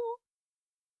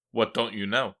 What don't you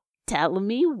know? Tell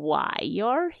me why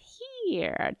you're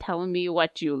here. Tell me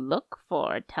what you look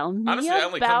for. Tell me Honestly, I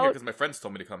only come here about... because my friends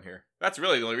told me to come here. That's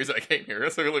really the only reason I came here.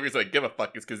 That's the only reason I give a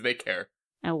fuck is because they care.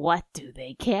 And what do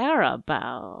they care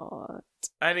about?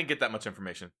 I didn't get that much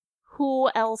information. Who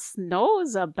else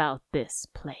knows about this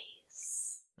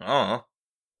place? Oh,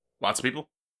 lots of people.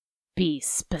 Be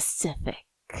specific.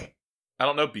 I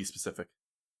don't know Be Specific.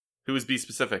 Who is Be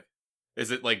Specific?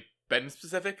 Is it like Ben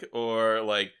Specific or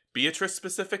like Beatrice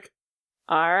Specific?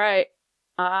 all right,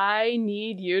 I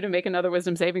need you to make another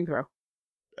wisdom saving throw.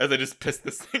 As I just piss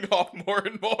this thing off more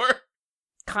and more.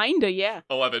 Kinda, yeah.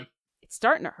 11. It's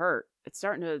starting to hurt. It's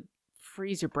starting to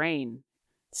freeze your brain.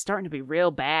 It's starting to be real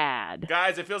bad.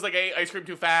 Guys, it feels like I ate ice cream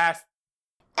too fast.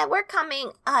 And we're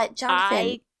coming, Jonathan.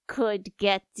 I could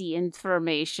get the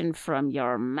information from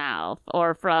your mouth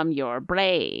or from your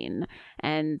brain.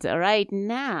 And right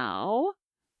now,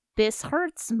 this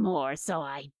hurts more, so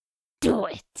I do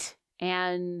it.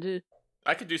 And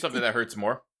I could do something that hurts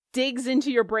more. digs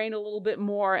into your brain a little bit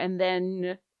more, and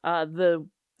then the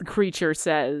creature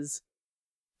says,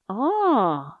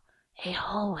 oh, a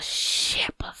whole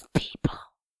ship of people.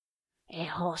 A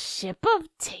whole ship of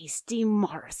tasty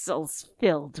morsels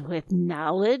filled with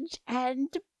knowledge and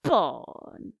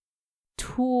bone.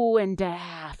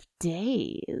 2.5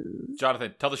 days.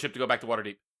 Jonathan, tell the ship to go back to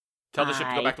Waterdeep. Tell the ship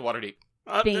to go back to Waterdeep.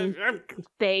 Think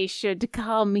they should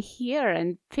come here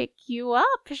and pick you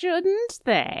up, shouldn't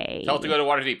they? Tell it to go to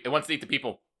Waterdeep. It wants to eat the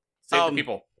people. Save the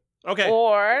people. Okay.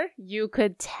 Or you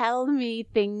could tell me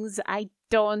things I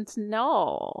don't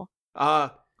know.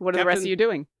 what are the rest of you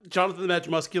doing? Jonathan the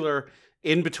Magimuscular,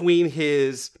 in between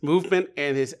his movement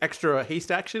and his extra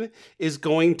haste action, is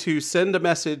going to send a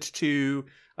message to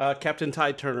Captain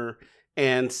Tide Turner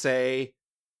and say,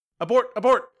 abort,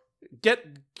 abort,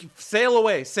 sail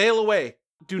away.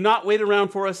 Do not wait around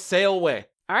for us, sail away.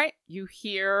 All right, you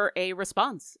hear a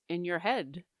response in your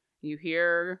head. You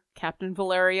hear Captain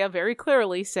Valeria very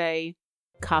clearly say,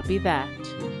 copy that.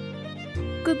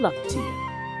 Good luck to you.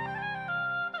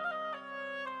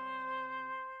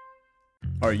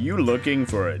 Are you looking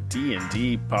for a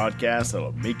D&D podcast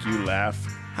that'll make you laugh?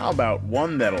 How about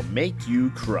one that'll make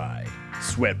you cry?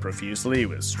 Sweat profusely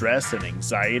with stress and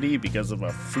anxiety because of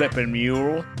a flippin'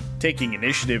 mule? Taking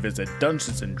Initiative is a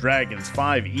Dungeons & Dragons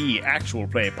 5e actual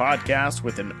play podcast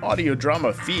with an audio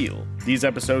drama feel. These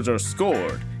episodes are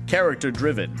scored,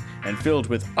 character-driven, and filled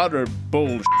with utter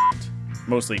bullshit.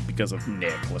 Mostly because of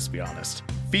Nick, let's be honest.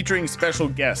 Featuring special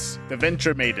guests, the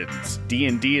Venture Maidens,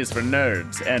 D&D is for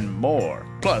nerds, and more.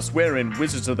 Plus, we're in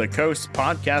Wizards of the Coast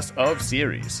podcast of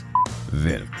series.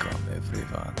 Welcome,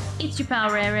 everyone. It's your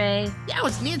pal, Ray Ray. That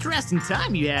was an interesting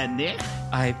time you had, Nick.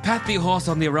 I pat the horse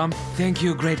on the rump. Thank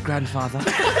you, great-grandfather.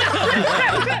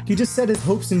 He just said his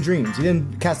hopes and dreams. He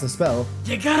didn't cast a spell.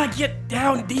 You gotta get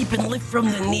down deep and lift from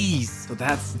the knees. So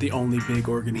that's the only big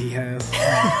organ he has.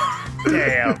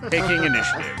 Damn, Taking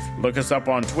Initiative. Look us up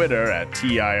on Twitter at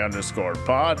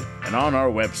TI_pod and on our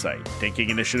website,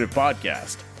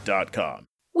 takinginitiativepodcast.com.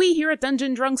 We here at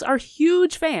Dungeon Drunks are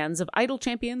huge fans of Idle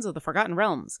Champions of the Forgotten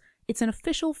Realms. It's an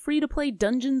official free-to-play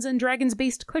Dungeons &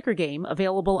 Dragons-based clicker game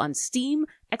available on Steam,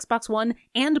 Xbox One,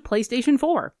 and PlayStation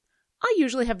 4. I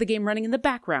usually have the game running in the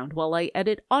background while I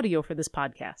edit audio for this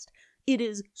podcast. It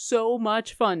is so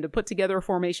much fun to put together a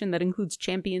formation that includes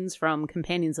champions from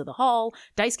Companions of the Hall,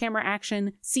 Dice Camera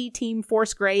Action, C-Team,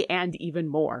 Force Grey, and even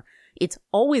more. It's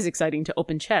always exciting to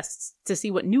open chests to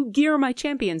see what new gear my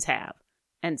champions have.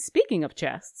 And speaking of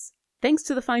chests, thanks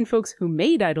to the fine folks who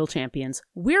made Idle Champions,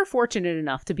 we're fortunate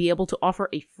enough to be able to offer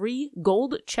a free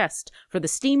gold chest for the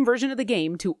Steam version of the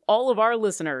game to all of our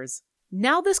listeners.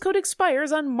 Now this code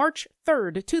expires on March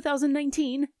 3rd,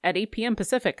 2019 at 8 p.m.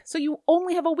 Pacific, so you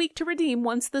only have a week to redeem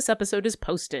once this episode is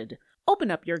posted. Open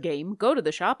up your game, go to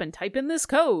the shop, and type in this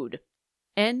code.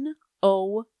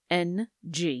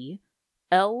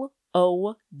 NONGLODSBOLAHOWK.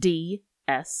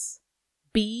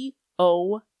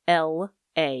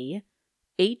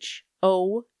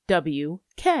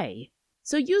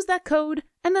 So use that code,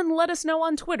 and then let us know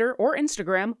on Twitter or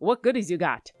Instagram what goodies you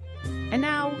got. And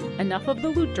now, enough of the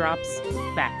loot drops.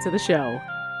 Back to the show.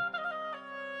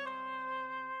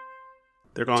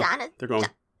 They're gone. They're going.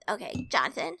 Okay,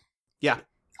 Jonathan. Yeah.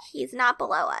 He's not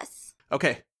below us.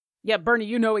 Okay. Yeah, Bernie,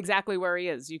 you know exactly where he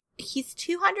is. He's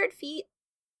 200 feet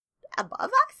above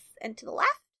us and to the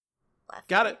left.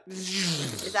 Got it.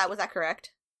 Was that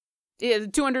correct? Yeah,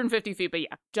 250 feet, but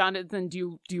yeah. Jonathan,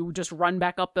 do you just run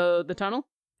back up the tunnel?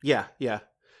 Yeah. Okay.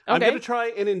 I'm going to try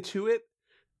and intuit,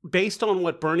 based on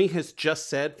what Bernie has just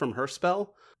said from her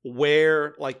spell,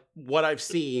 where, like, what I've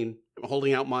seen,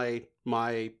 holding out my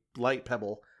light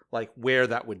pebble, like, where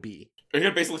that would be. Are you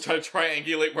going to basically try to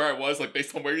triangulate where I was, like,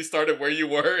 based on where you started, where you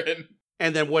were,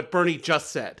 and then what Bernie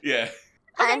just said? Yeah.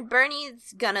 And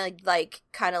Bernie's gonna, get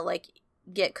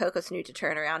Coco Snoot to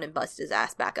turn around and bust his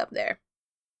ass back up there.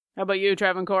 How about you,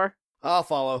 Travancore? I'll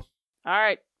follow. All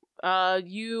right.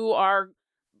 You are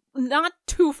not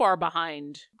too far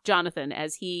behind Jonathan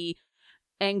as he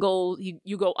angle.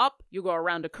 You go up, you go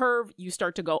around a curve, you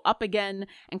start to go up again,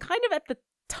 and kind of at the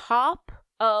top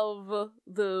of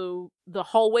the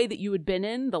hallway that you had been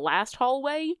in, the last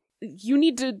hallway, you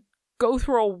need to go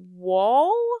through a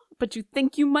wall, but you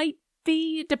think you might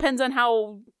be. It depends on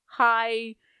how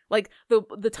high. Like,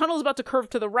 the tunnel's about to curve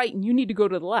to the right, and you need to go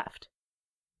to the left.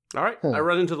 All right, I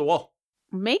run into the wall.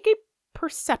 Make a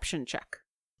perception check.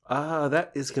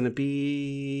 That is going to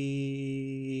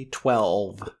be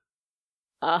 12.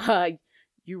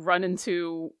 You run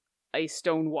into a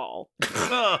stone wall.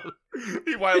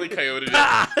 He wily coyoted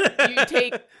it. You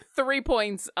take 3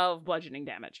 points of bludgeoning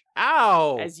damage.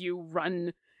 Ow! As you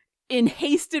run in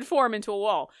hasted form into a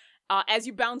wall. As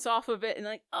you bounce off of it and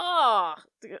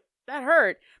that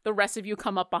hurt. The rest of you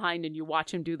come up behind and you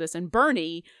watch him do this. And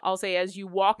Bernie, I'll say, as you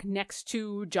walk next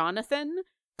to Jonathan,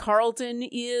 Carlton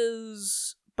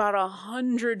is about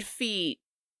 100 feet,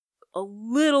 a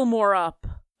little more up,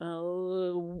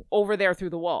 over there through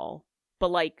the wall.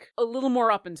 But like a little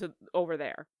more up into over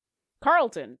there.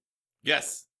 Carlton.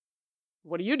 Yes.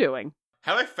 What are you doing?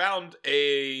 Have I found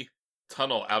a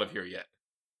tunnel out of here yet?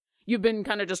 You've been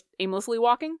kind of just aimlessly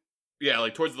walking? Yeah,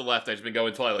 like towards the left. I've just been going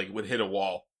until I would hit a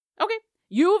wall. Okay.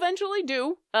 You eventually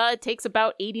do. It takes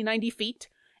about 80, 90 feet,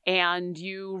 and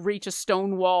you reach a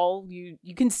stone wall.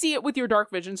 You can see it with your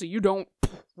dark vision, so you don't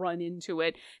run into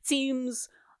it. It seems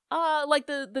like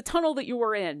the tunnel that you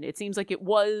were in. It seems like it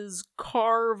was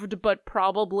carved, but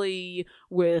probably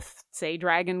with, say,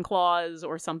 dragon claws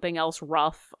or something else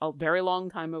rough a very long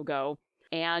time ago.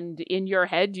 And in your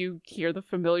head, you hear the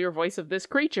familiar voice of this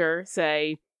creature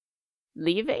say,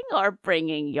 "Leaving or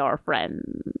bringing your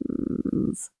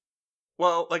friends?"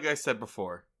 Well, like I said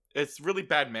before, it's really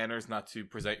bad manners not to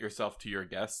present yourself to your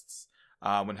guests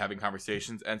when having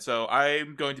conversations. And so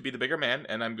I'm going to be the bigger man,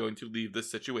 and I'm going to leave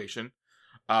this situation,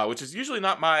 which is usually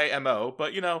not my MO.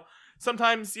 But,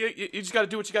 sometimes you just got to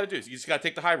do what you got to do. You just got to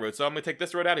take the high road. So I'm going to take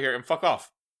this road out of here and fuck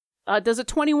off. Does a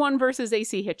 21 versus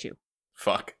AC hit you?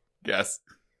 Fuck. Yes.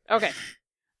 Okay.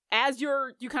 As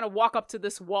you kind of walk up to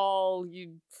this wall,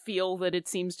 you feel that it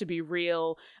seems to be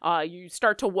real. You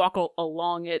start to walk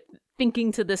along it,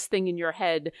 thinking to this thing in your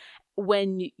head,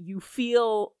 when you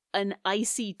feel an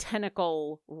icy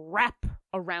tentacle wrap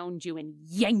around you and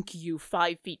yank you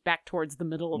 5 feet back towards the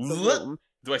middle of the room.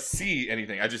 Do I see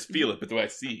anything? I just feel it, but do I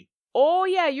see? Oh,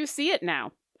 yeah, you see it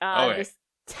now. Okay. This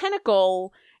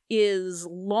tentacle is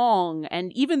long,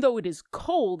 and even though it is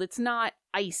cold, it's not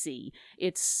icy.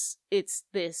 It's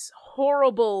this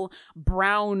horrible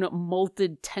brown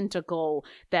molted tentacle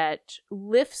that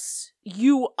lifts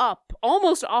you up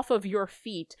almost off of your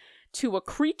feet to a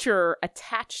creature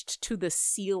attached to the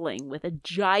ceiling with a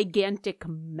gigantic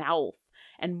mouth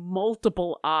and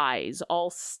multiple eyes all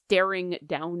staring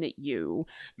down at you.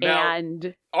 Now,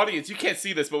 and audience, you can't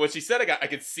see this, but when she said I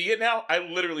could see it now, I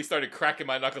literally started cracking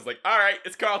my knuckles like, all right,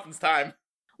 it's Carlton's time.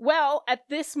 well, at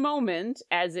this moment,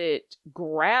 as it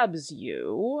grabs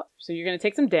you, so you're going to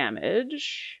take some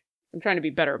damage. I'm trying to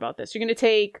be better about this. You're going to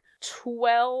take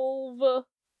 12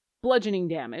 bludgeoning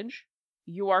damage.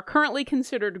 You are currently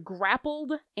considered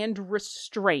grappled and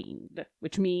restrained,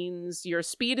 which means your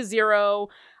speed is 0.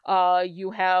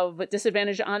 You have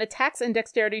disadvantage on attacks and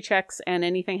dexterity checks, and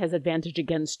anything has advantage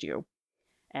against you.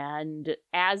 And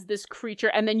as this creature,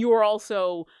 and then you are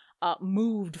also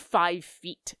moved 5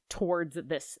 feet towards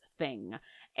this thing,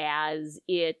 as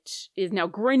it is now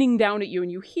grinning down at you,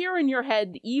 and you hear in your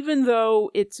head, even though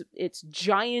its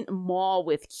giant maw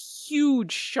with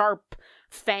huge sharp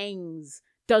fangs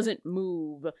doesn't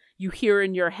move, you hear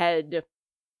in your head,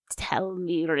 "Tell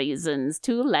me reasons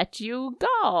to let you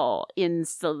go,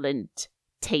 insolent,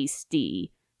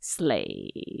 tasty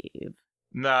slave."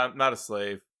 Nah, not a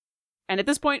slave. And at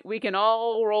this point, we can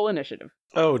all roll initiative.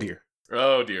 Oh dear.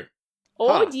 Oh dear.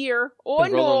 Oh dear. Oh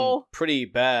Been rolling no. pretty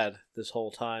bad this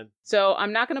whole time. So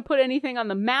I'm not going to put anything on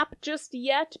the map just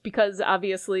yet, because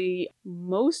obviously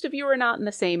most of you are not in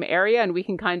the same area, and we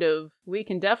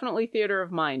can definitely theater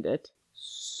of mind it.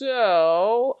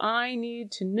 So I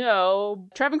need to know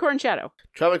Travancore and Shadow.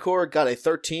 Travancore got a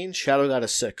 13, Shadow got a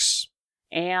 6.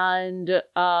 And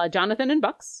Jonathan and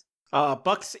Bucks.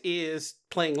 Bucks is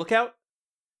playing lookout,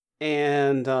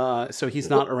 and so he's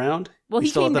not around. Well, He's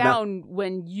he still came at the down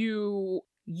when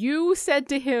you said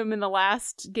to him in the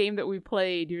last game that we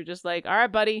played, you're just like, "All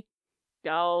right, buddy,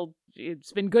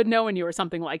 it's been good knowing you," or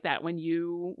something like that, when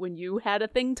you had a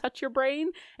thing touch your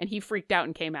brain, and he freaked out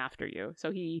and came after you.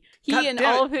 So he in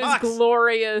all of his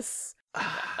glorious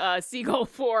seagull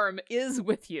form is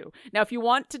with you. Now, if you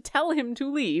want to tell him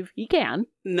to leave, he can.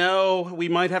 No, we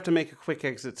might have to make a quick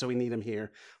exit, so we need him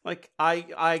here. Like,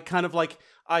 I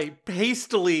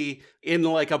hastily, in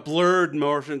like a blurred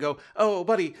motion, go, "Oh,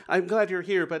 buddy, I'm glad you're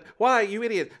here, but why, you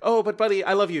idiot? Oh, but buddy,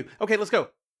 I love you. Okay, let's go."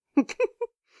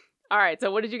 All right, so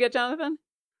what did you get, Jonathan?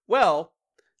 Well,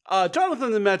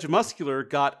 Jonathan the Magimuscular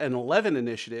got an 11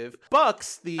 initiative.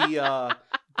 Bucks, the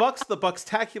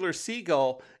Buckstacular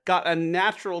Seagull, got a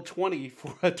natural 20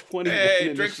 for a 20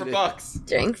 Hey, drink for Bucks.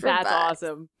 Drink for That's Bucks.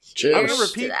 awesome. I'm going to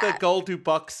repeat the gold to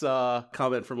Bucks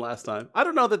comment from last time. I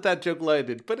don't know that joke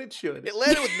landed, but it should. It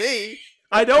landed with me.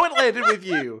 I know it landed with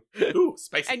you. Ooh,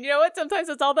 spicy. And you know what? Sometimes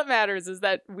that's all that matters, is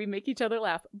that we make each other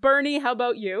laugh. Bernie, how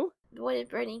about you? What did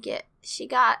Bernie get? She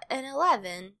got an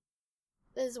 11.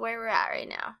 This is where we're at right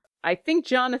now. I think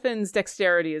Jonathan's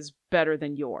dexterity is better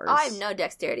than yours. Oh, I have no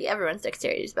dexterity. Everyone's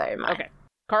dexterity is better than mine. Okay.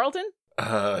 Carlton?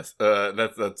 That's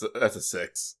a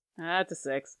 6. That's a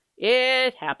 6.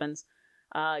 It happens.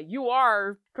 You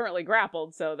are currently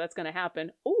grappled, so that's going to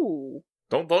happen. Ooh.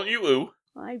 Don't you ooh.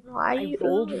 I you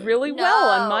rolled ooh? really well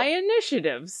on my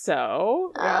initiative,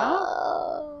 so yeah.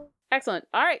 Oh. Excellent.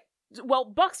 All right. Well,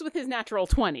 Bucks with his natural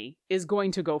 20 is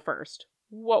going to go first.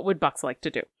 What would Bucks like to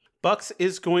do? Bucks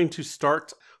is going to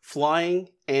start flying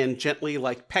and gently,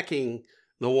 like, pecking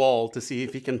the wall to see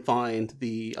if he can find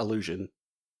the illusion.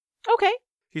 Okay.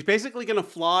 He's basically going to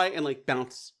fly and, like,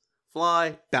 bounce,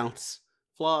 fly, bounce,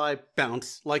 fly,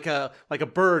 bounce, like a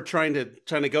bird trying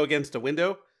to go against a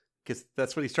window, because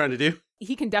that's what he's trying to do.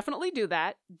 He can definitely do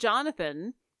that.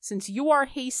 Jonathan, since you are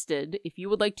hasted, if you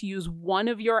would like to use one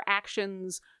of your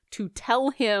actions to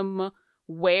tell him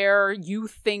where you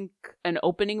think an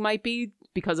opening might be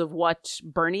because of what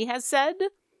Bernie has said,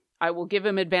 I will give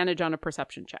him advantage on a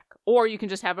perception check. Or you can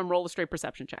just have him roll a straight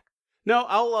perception check. No,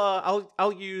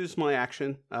 I'll use my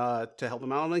action to help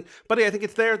him out. Buddy, I think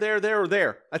it's there, or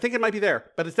there. I think it might be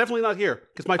there, but it's definitely not here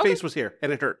because my face was here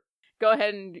and it hurt. Go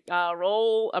ahead and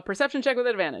roll a perception check with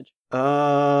advantage.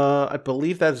 I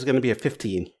believe that is going to be a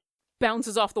 15.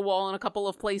 bounces off the wall in a couple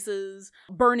of places.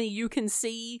 Bernie, you can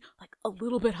see like a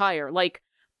little bit higher, like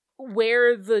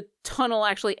where the tunnel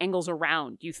actually angles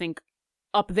around. You think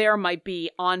up there might be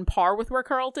on par with where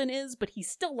Carlton is, but he's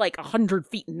still like 100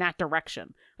 feet in that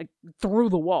direction, like through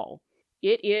the wall.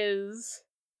 It is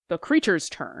the creature's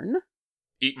turn.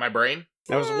 Eat my brain?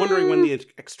 I was wondering when the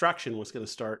extraction was going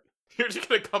to start. You're just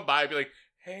going to come by and be like,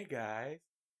 hey guys,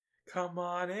 come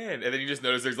on in. And then you just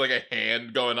notice there's like a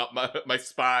hand going up my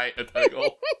spine, a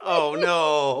tentacle. Oh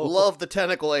no. Love the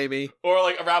tentacle, Amy. Or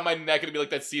like around my neck, it'd be like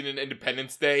that scene in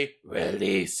Independence Day.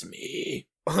 Release me.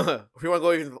 If you want to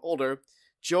go even older,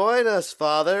 join us,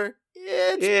 Father.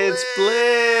 It's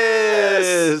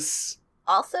bliss.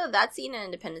 Also, that scene in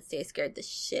Independence Day scared the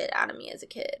shit out of me as a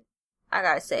kid. I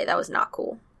gotta say, that was not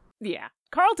cool. Yeah.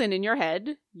 Carlton, in your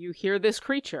head, you hear this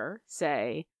creature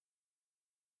say,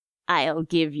 I'll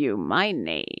give you my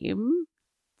name,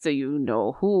 so you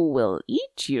know who will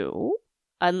eat you,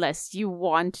 unless you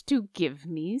want to give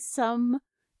me some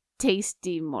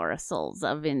tasty morsels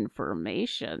of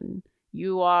information.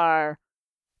 You are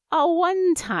a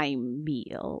one-time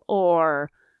meal, or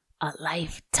a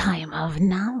lifetime of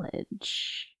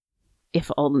knowledge.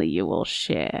 If only you will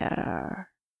share.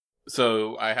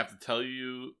 So I have to tell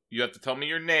you have to tell me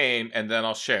your name, and then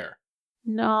I'll share.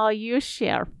 No, you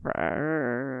share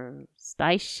first.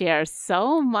 I share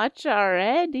so much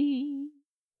already.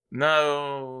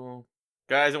 No.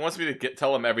 Guys, it wants me to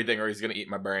tell him everything or he's going to eat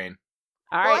my brain.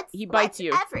 All right, he bites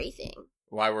you. Everything.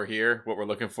 Why we're here, what we're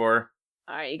looking for.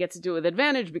 All right, you get to do it with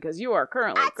advantage because you are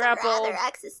currently That's grappled. a rather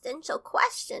existential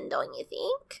question, don't you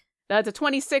think? That's a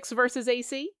 26 versus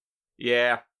AC.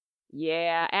 Yeah.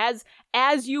 Yeah,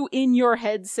 as you in your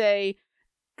head say,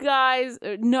 guys,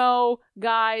 no,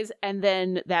 guys, and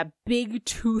then that big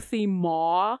toothy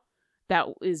maw that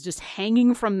is just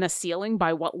hanging from the ceiling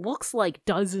by what looks like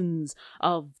dozens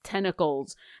of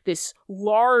tentacles. This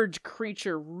large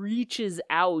creature reaches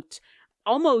out,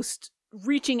 almost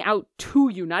reaching out to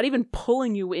you, not even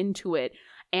pulling you into it,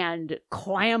 and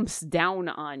clamps down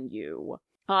on you.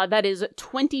 That is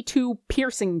 22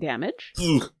 piercing damage.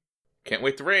 Can't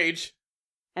wait to rage.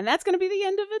 And that's going to be the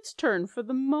end of its turn for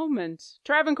the moment.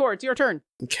 Travancore, it's your turn.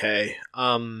 Okay.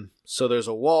 So there's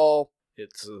a wall.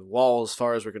 It's a wall as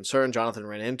far as we're concerned. Jonathan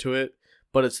ran into it,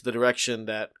 but it's the direction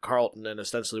that Carlton and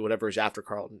essentially whatever is after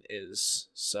Carlton is.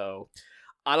 So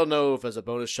I don't know if as a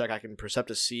bonus check I can percept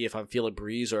to see if I'm feeling a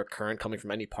breeze or a current coming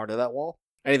from any part of that wall.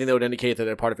 Anything that would indicate that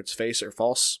they're part of its face or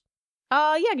false.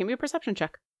 Yeah, give me a perception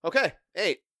check. Okay,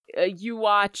 8. You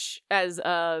watch as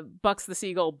Bucks the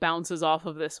Seagull bounces off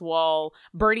of this wall.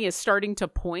 Bernie is starting to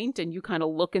point, and you kind of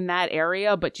look in that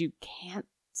area, but you can't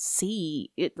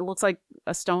see. It looks like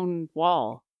a stone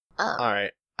wall.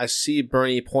 Alright, I see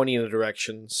Bernie pointing in a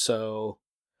direction, so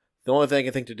the only thing I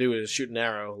can think to do is shoot an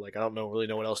arrow. Like, I don't really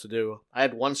know what else to do. I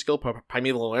had one skill,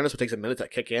 Primeval Awareness, which takes a minute to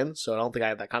kick in, so I don't think I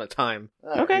have that kind of time.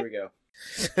 Okay. Here we go.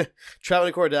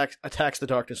 Traveling Core attacks the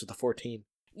darkness with a 14.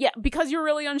 Yeah, because you're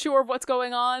really unsure of what's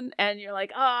going on, and you're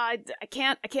like, I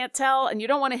can't tell, and you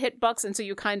don't want to hit Bucks, and so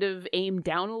you kind of aim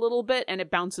down a little bit, and it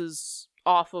bounces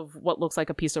off of what looks like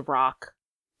a piece of rock.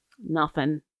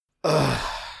 Nothing.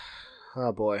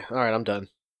 Oh boy. Alright, I'm done.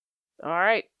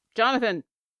 Alright, Jonathan,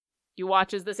 you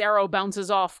watch as this arrow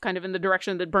bounces off, kind of in the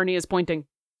direction that Bernie is pointing.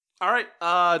 All right,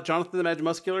 Jonathan the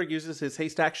Magimuscular uses his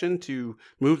haste action to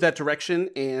move that direction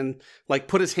and, like,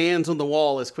 put his hands on the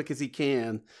wall as quick as he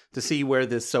can to see where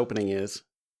this opening is.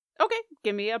 Okay,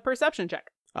 give me a perception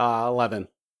check. 11.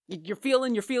 You feel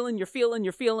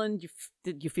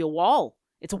wall.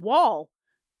 It's a wall.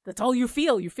 That's all you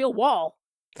feel. You feel wall.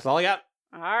 That's all I got.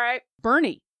 All right,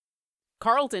 Bernie.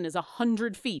 Carlton is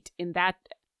 100 feet in that...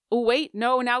 Oh, wait,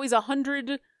 no, now he's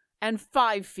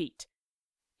 105 feet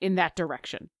in that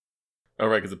direction. Oh,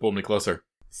 right, because it pulled me closer.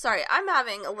 Sorry, I'm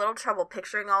having a little trouble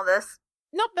picturing all this.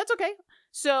 Nope, that's okay.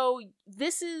 So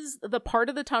this is the part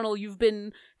of the tunnel you've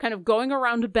been kind of going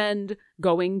around a bend,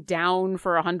 going down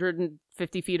for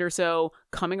 150 feet or so,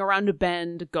 coming around a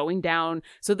bend, going down.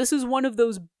 So this is one of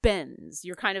those bends.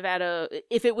 You're kind of at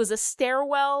if it was a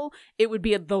stairwell, it would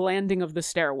be at the landing of the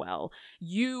stairwell.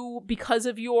 You, because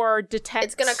of your detect...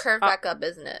 It's gonna curve back up,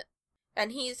 isn't it?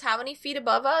 And he's how many feet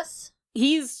above us?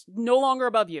 He's no longer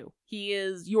above you.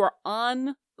 You are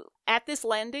at this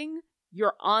landing,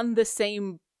 you're on the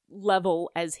same level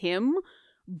as him,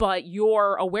 but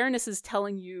your awareness is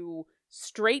telling you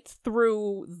straight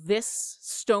through this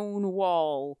stone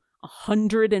wall,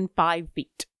 105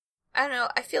 feet. I don't know,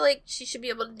 I feel like she should be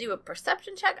able to do a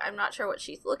perception check. I'm not sure what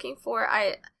she's looking for.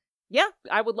 Yeah,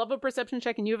 I would love a perception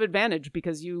check, and you have advantage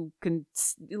because you can,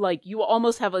 like, you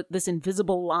almost have this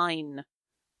invisible line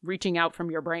reaching out from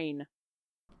your brain.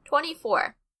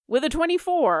 24. With a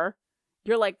 24,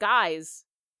 you're like, guys,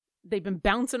 they've been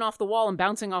bouncing off the wall and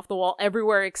bouncing off the wall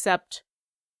everywhere except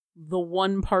the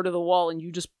one part of the wall, and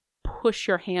you just push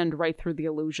your hand right through the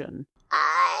illusion.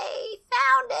 I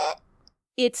found it.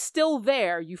 It's still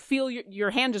there. You feel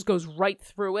your hand just goes right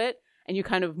through it, and you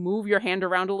kind of move your hand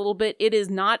around a little bit. It is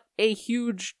not a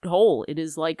huge hole. It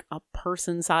is like a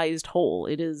person-sized hole.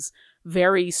 It is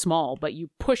very small, but you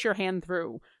push your hand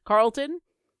through. Carlton,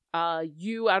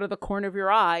 you, out of the corner of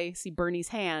your eye, see Bernie's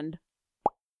hand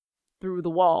through the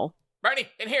wall. Bernie,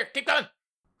 in here, keep going.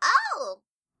 Oh,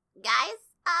 guys,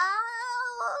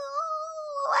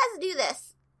 let's do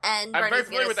this. And I'm very Bernie's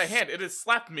familiar gonna with that hand. It has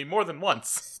slapped me more than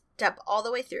once. Step all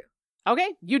the way through.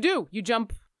 Okay, you do. You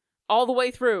jump all the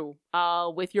way through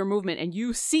with your movement, and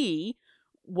you see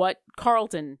what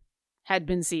Carlton had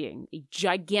been seeing. A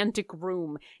gigantic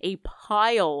room, a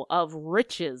pile of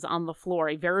riches on the floor,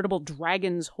 a veritable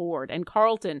dragon's hoard. And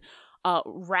Carlton,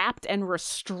 wrapped and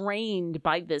restrained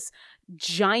by this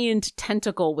giant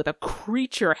tentacle with a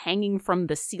creature hanging from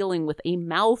the ceiling with a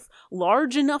mouth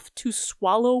large enough to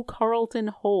swallow Carlton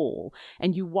whole.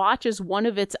 And you watch as one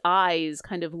of its eyes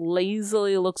kind of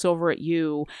lazily looks over at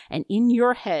you, and in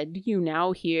your head you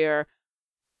now hear,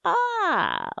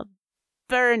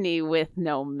 Bernie with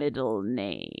no middle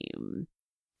name.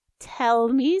 Tell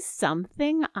me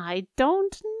something I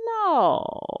don't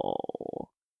know.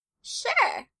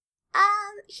 Sure.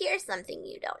 Here's something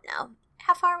you don't know.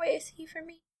 How far away is he from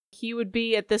me? He would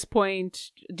be at this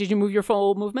point. Did you move your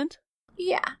full movement?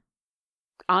 Yeah.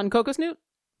 On Coco Snoot?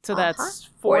 So that's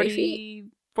 40 feet.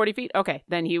 40 feet? Okay.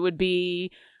 Then he would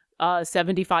be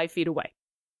 75 feet away.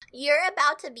 You're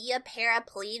about to be a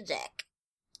paraplegic.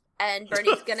 And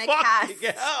Bernie's gonna cast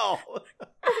hell.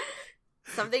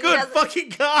 something. Good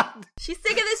fucking God! She's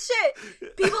sick of this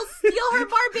shit. People steal her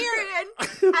barbarian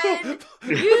and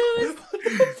use.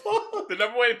 The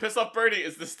number way to piss off Bernie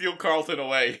is to steal Carlton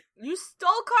away. You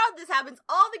stole Carlton. This happens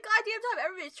all the goddamn time.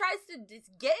 Everybody tries to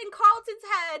just get in Carlton's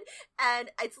head,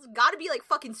 and it's got to be like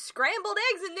fucking scrambled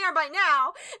eggs in there by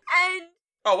now. And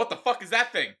oh, what the fuck is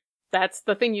that thing? That's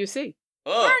the thing you see.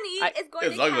 Bernie is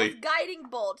going to ugly. cast Guiding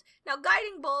Bolt. Now,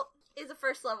 Guiding Bolt is a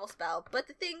first level spell, but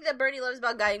the thing that Bernie loves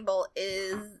about Guiding Bolt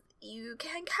is you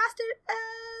can cast it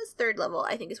as third level,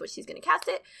 I think is what she's going to cast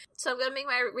it. So I'm going to make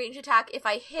my range attack. If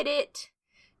I hit it,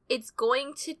 it's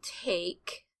going to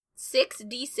take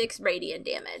 6d6 radiant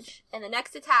damage. And the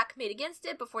next attack made against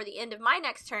it before the end of my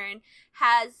next turn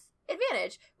has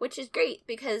advantage, which is great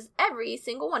because every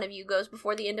single one of you goes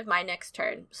before the end of my next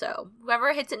turn. So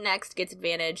whoever hits it next gets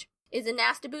advantage. Is it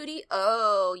nasty booty?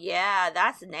 Oh, yeah,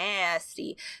 that's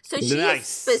nasty. So she is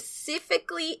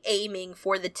specifically aiming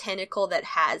for the tentacle that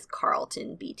has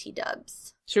Carlton BT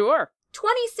dubs. Sure.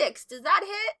 26, does that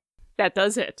hit? That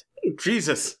does hit.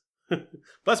 Jesus.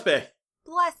 Bless Bay.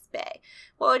 Bless Bay.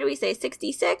 What do we say,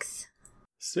 66?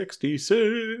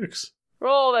 66.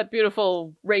 Roll that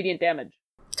beautiful radiant damage.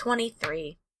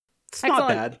 23. It's not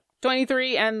bad.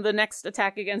 23, and the next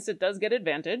attack against it does get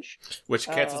advantage. Which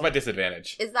cancels my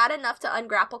disadvantage. Is that enough to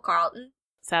ungrapple Carlton?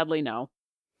 Sadly, no.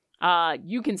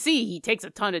 You can see he takes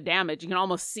a ton of damage. You can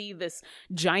almost see this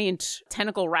giant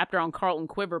tentacle wrapped around Carlton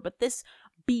quiver, but this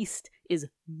beast is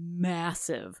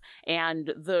massive.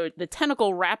 And the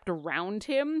tentacle wrapped around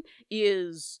him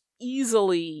is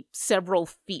easily several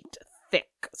feet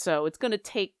thick. So it's going to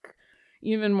take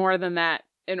even more than that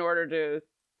in order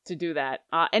to do that.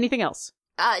 Anything else?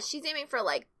 She's aiming for,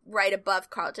 like, right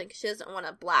above Carlton because she doesn't want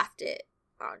to blast it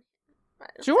on.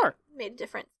 Sure. Made a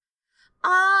difference.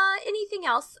 Anything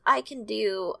else I can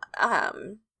do?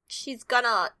 She's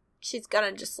gonna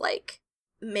just, like,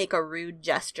 make a rude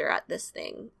gesture at this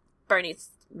thing.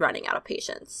 Bernie's running out of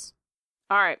patience.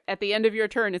 All right. At the end of your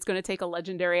turn, it's going to take a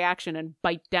legendary action and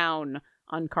bite down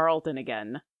on Carlton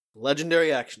again.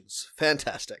 Legendary actions.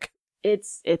 Fantastic.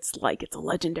 It's like it's a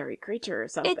legendary creature or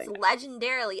something. It's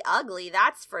legendarily ugly,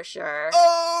 that's for sure.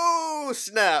 Oh,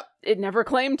 snap. It never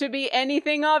claimed to be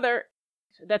anything other.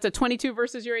 That's a 22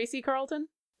 versus your AC, Carlton.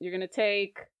 You're going to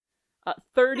take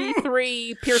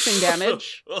 33 piercing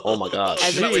damage. Oh my god.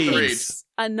 As it takes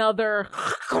another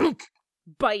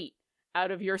bite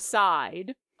out of your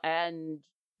side. And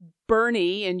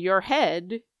Bernie, in your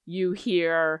head, you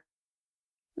hear...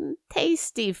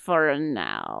 tasty for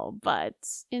now, but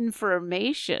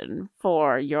information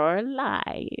for your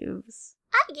lives.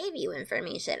 I gave you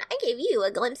information. I gave you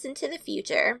a glimpse into the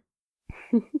future.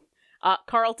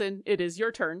 Carlton, it is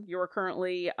your turn. You are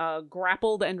currently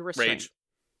grappled and restrained.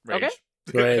 Rage. Okay.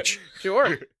 Rage.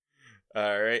 Sure.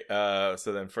 All right.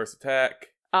 So then first attack.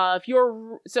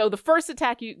 So the first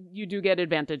attack you do get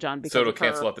advantage on because so it'll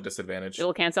cancel out the disadvantage.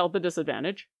 It'll cancel out the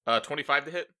disadvantage. 25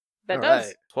 to hit. That All does.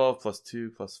 right. 12 plus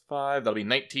 2 plus 5. That'll be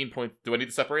 19 points. Do I need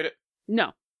to separate it?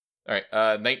 No. All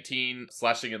right. 19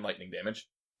 slashing and lightning damage.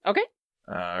 Okay.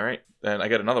 All right. Then I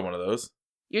get another one of those.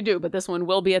 You do, but this one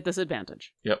will be at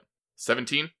disadvantage. Yep.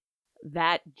 17.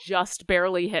 That just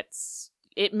barely hits.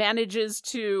 It manages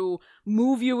to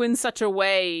move you in such a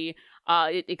way,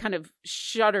 it kind of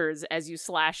shudders as you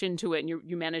slash into it, and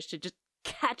you manage to just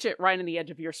catch it right on the edge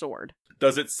of your sword.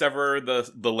 Does it sever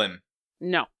the limb?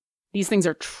 No. These things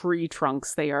are tree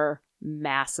trunks. They are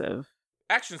massive.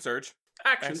 Action surge.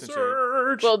 Action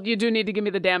surge. Well, you do need to give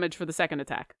me the damage for the second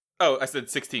attack. Oh, I said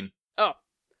 16. Oh. All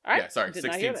right. Yeah, sorry. Did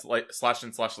not hear 16 that. slash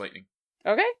and slash lightning.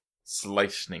 Okay.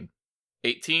 Slashing.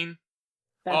 18.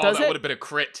 That does that it. would have been a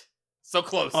crit. So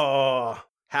close. Oh,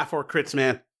 half or crits,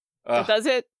 man. That does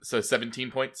it. So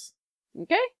 17 points.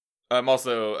 Okay. I'm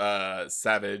also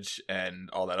savage and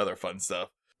all that other fun stuff.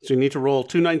 So you need to roll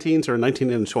 2 19s or a 19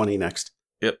 and a 20 next.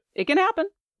 Yep. It can happen.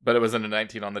 But it wasn't a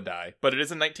 19 on the die. But it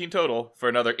is a 19 total for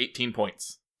another 18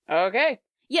 points. Okay.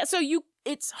 Yeah, so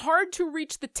it's hard to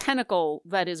reach the tentacle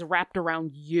that is wrapped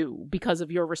around you because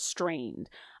of your restrained.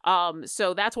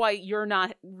 So that's why you're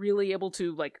not really able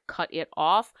to cut it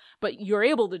off, but you're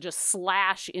able to just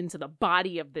slash into the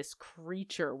body of this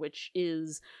creature, which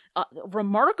is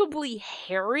remarkably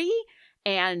hairy,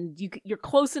 and you're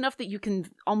close enough that you can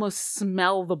almost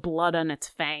smell the blood on its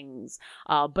fangs.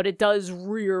 But it does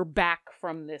rear back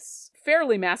from this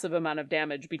fairly massive amount of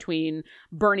damage between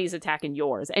Bernie's attack and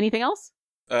yours. Anything else?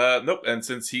 Nope. And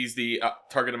since he's the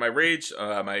target of my rage,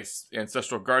 my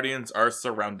ancestral guardians are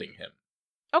surrounding him.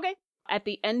 Okay. At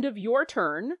the end of your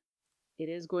turn, it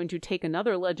is going to take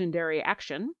another legendary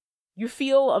action. You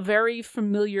feel a very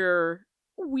familiar,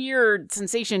 weird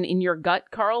sensation in your gut,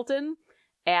 Carlton,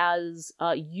 as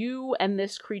you and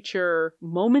this creature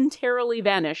momentarily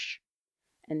vanish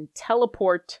and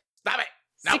teleport. Stop it!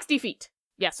 No. 60 feet.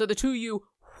 Yeah, so the two of you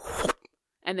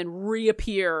and then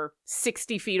reappear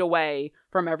 60 feet away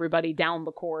from everybody down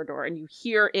the corridor, and you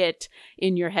hear it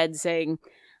in your head saying,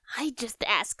 "I just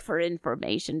ask for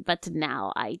information, but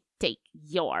now I take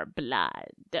your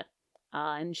blood."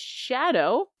 And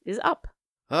Shadow is up.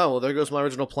 Oh, well, there goes my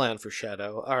original plan for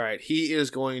Shadow. All right, he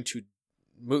is going to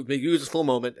use his full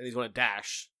moment, and he's going to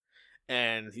dash.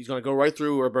 And he's going to go right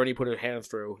through where Bernie put her hand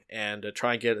through and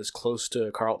try and get as close to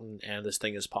Carlton and this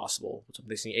thing as possible. So I'm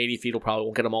thinking 80 feet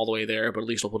won't get him all the way there, but at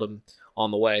least it'll put him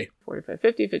on the way. 45,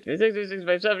 50, 55, 60,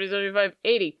 65, 70, 75,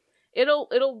 80.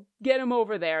 It'll get him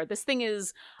over there. This thing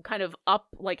is kind of up,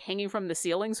 hanging from the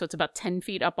ceiling, so it's about 10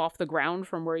 feet up off the ground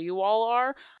from where you all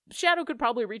are. Shadow could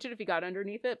probably reach it if he got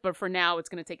underneath it, but for now, it's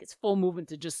going to take its full movement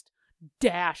to just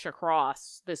dash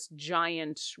across this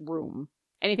giant room.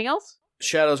 Anything else?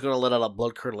 Shadow's going to let out a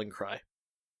blood-curdling cry.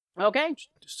 Okay.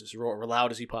 Just as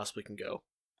loud as he possibly can go.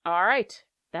 All right.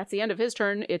 That's the end of his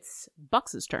turn. It's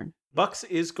Bucks's turn. Bucks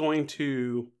is going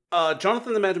to...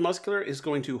 Jonathan the Magimuscular is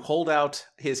going to hold out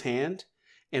his hand,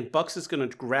 and Bucks is going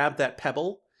to grab that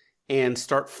pebble and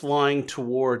start flying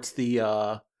towards the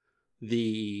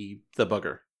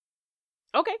bugger.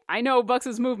 Okay. I know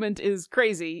Bucks's movement is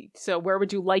crazy, so where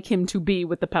would you like him to be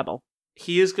with the pebble?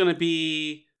 He is going to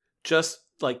be just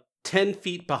 10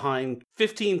 feet behind,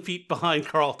 15 feet behind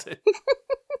Carlton.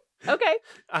 Okay.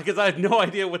 Because I have no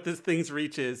idea what this thing's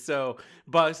reach is. So,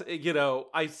 Bucks,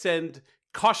 I send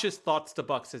cautious thoughts to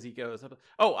Bucks as he goes.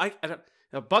 Oh,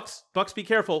 Bucks, be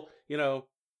careful.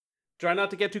 Try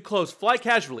not to get too close. Fly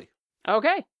casually.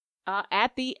 Okay.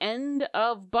 At the end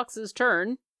of Bucks's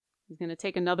turn, he's going to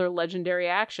take another legendary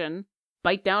action,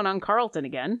 bite down on Carlton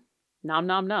again. Nom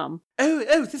nom nom.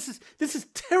 Oh, this is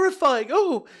terrifying.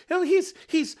 Oh,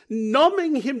 he's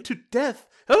numbing him to death.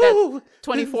 Oh, that's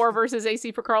 24 versus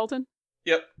AC for Carlton.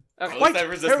 Yep. Okay. Quite that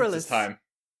resistance this time.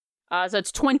 So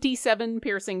it's 27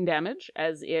 piercing damage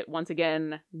as it once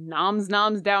again noms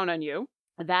down on you.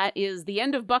 That is the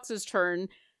end of Bucks's turn.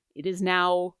 It is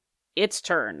now its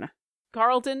turn.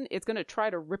 Carlton, it's going to try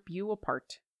to rip you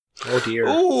apart. Oh dear.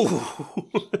 Ooh.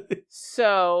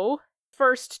 So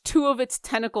first, two of its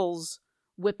tentacles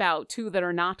whip out, two that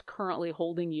are not currently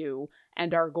holding you,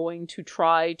 and are going to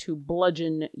try to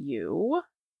bludgeon you.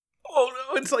 Oh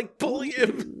no, it's pulling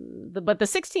him. But the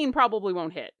 16 probably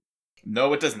won't hit.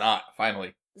 No, it does not,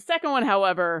 finally. The second one,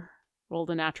 however, rolled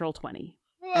a natural 20.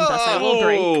 And thus I will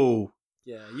drink.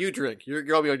 Yeah, you drink. You're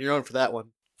going to be on your own for that one.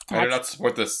 I do not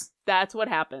support this. That's what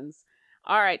happens.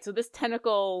 All right, so this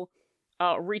tentacle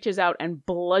reaches out and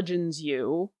bludgeons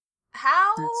you.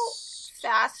 How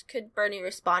fast could Bernie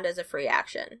respond as a free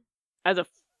action? As a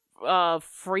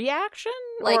free action?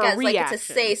 Or a reaction? To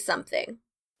say something.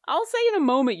 I'll say in a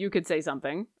moment you could say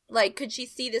something. Could she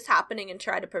see this happening and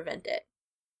try to prevent it?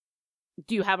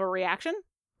 Do you have a reaction?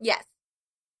 Yes.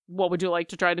 What would you like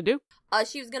to try to do?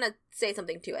 She was gonna say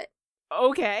something to it.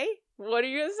 Okay. What are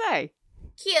you gonna say?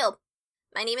 Q.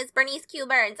 My name is Bernice Q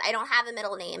Burns. I don't have a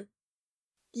middle name.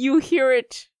 You hear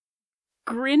it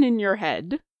grin in your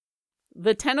head.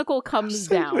 The tentacle comes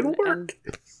down and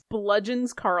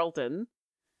bludgeons Carlton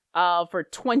for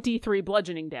 23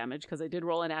 bludgeoning damage, because I did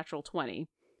roll a natural 20.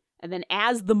 And then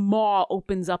as the maw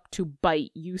opens up to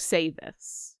bite, you say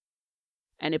this.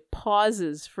 And it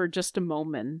pauses for just a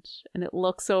moment, and it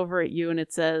looks over at you and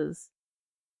it says,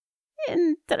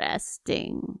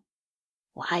 interesting.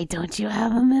 Why don't you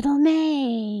have a middle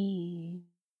name?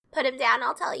 Put him down,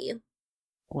 I'll tell you.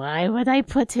 Why would I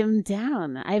put him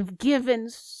down? I've given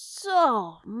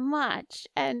so much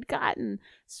and gotten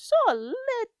so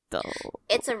little.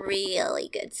 It's a really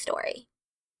good story.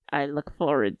 I look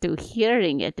forward to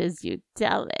hearing it as you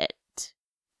tell it.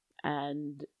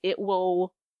 And it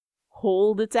will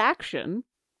hold its action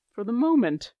for the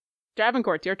moment.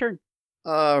 Travancore, your turn.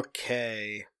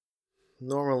 Okay.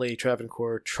 Normally,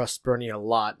 Travancore trusts Bernie a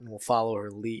lot and will follow her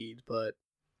lead, but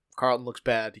Carlton looks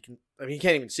bad. He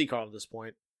can't even see Carlton at this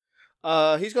point.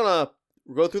 He's gonna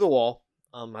go through the wall.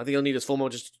 I think he'll need his full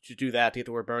mode just to do that, to get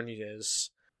to where Bernie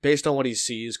is. Based on what he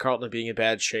sees, Carlton being in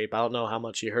bad shape. I don't know how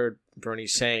much he heard Bernie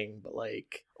saying, but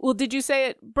like... Well, did you say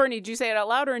it, Bernie, did you say it out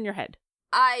loud or in your head?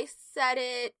 I said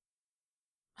it...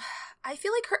 I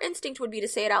feel like her instinct would be to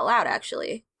say it out loud,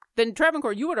 actually. Then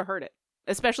Travancore, you would have heard it.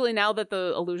 Especially now that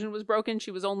the illusion was broken,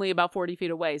 she was only about 40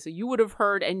 feet away. So you would have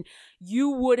heard, and you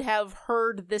would have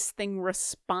heard this thing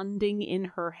responding in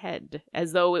her head,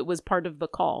 as though it was part of the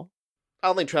call. I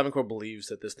don't think Travancore believes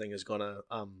that this thing is gonna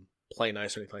play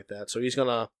nice or anything like that. So he's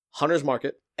gonna Hunter's Mark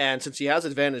it, and since he has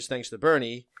advantage thanks to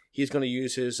Bernie, he's gonna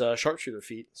use his sharpshooter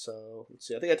feat. So let's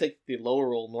see. I think I take the lower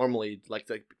roll normally, like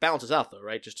balances out though,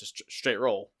 right? Just a straight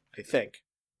roll, I think.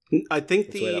 I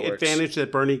think the advantage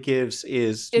that Bernie gives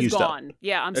is used gone. Up.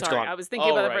 Yeah, I'm It's sorry. gone. I was thinking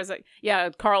about that for a second. Yeah,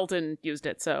 Carlton used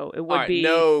it, so it would be...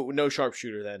 No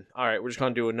sharpshooter then. All right, we're just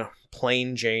going to do a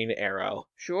plain Jane arrow.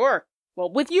 Sure.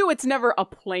 Well, with you, it's never a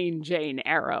plain Jane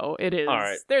arrow. It is... All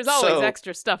right. There's always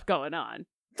extra stuff going on. I'm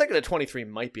thinking a 23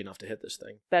 might be enough to hit this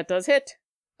thing. That does hit.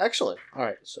 Excellent. All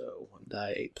right, so 1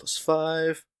 die, 8 plus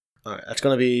 5. All right, that's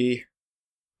going to be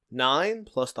 9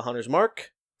 plus the Hunter's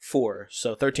Mark, 4.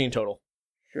 So 13 total.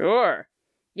 Sure.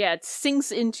 Yeah, it sinks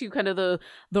into kind of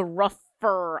the rough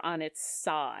fur on its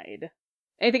side.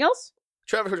 Anything else?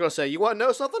 Travancore's going to say, you want to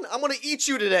know something? I'm going to eat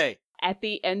you today. At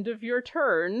the end of your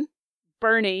turn,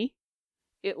 Bernie,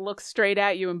 it looks straight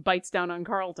at you and bites down on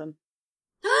Carlton.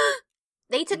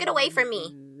 They took it away from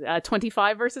me.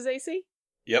 25 versus AC?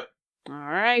 Yep. All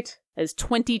right. There's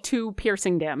 22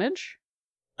 piercing damage.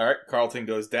 All right, Carlton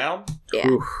goes down. Yeah.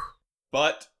 Oof.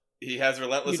 But he has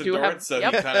relentless You do endurance, have-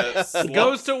 so he kind of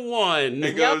Goes to 1.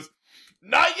 and goes,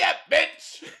 not yet,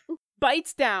 bitch!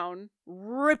 Bites down,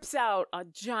 rips out a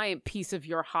giant piece of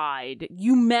your hide.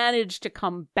 You manage to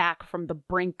come back from the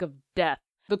brink of death.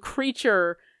 The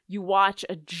creature, you watch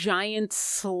a giant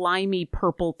slimy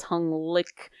purple tongue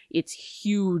lick its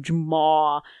huge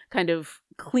maw, kind of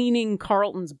cleaning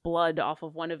Carlton's blood off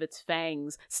of one of its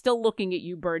fangs, still looking at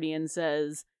you, Bernie, and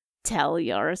says, tell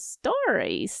your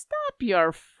story. Stop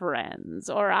your friends,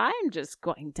 or I'm just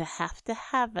going to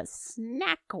have a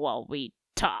snack while we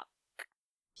talk.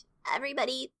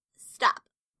 Everybody, stop.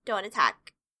 Don't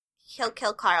attack. He'll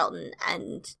kill Carlton,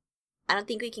 and I don't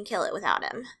think we can kill it without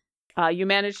him. You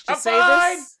managed to I'm say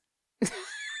fine!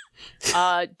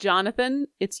 this. Jonathan,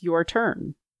 it's your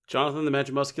turn. Jonathan the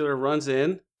Magimuscular runs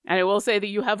in. And I will say that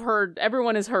you have heard,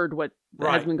 everyone has heard what has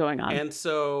Right. been going on. And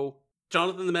so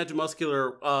Jonathan the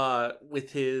Magimuscular,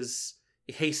 with his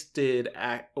hasted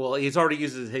he's already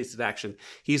used his hasted action.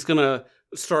 He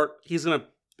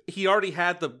already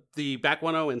had the back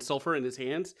 1-0 and sulfur in his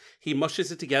hands. He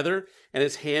mushes it together, and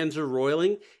his hands are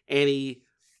roiling, and he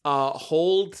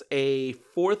holds a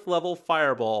 4th level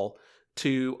fireball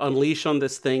to unleash on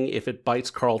this thing if it bites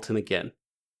Carlton again.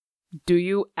 Do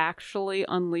you actually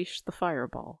unleash the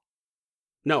fireball?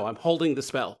 No, I'm holding the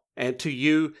spell. And to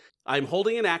you, I'm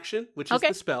holding an action, which is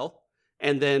the spell,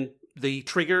 and then the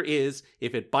trigger is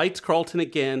if it bites Carlton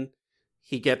again,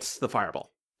 he gets the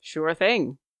fireball. Sure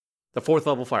thing. The 4th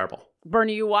level fireball.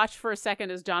 Bernie, you watch for a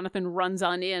second as Jonathan runs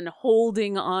on in,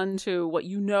 holding on to what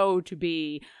you know to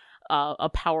be a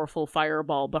powerful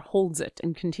fireball, but holds it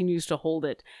and continues to hold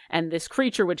it. And this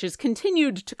creature, which has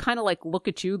continued to kind of like look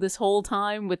at you this whole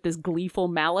time with this gleeful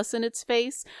malice in its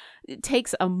face, it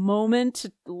takes a moment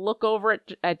to look over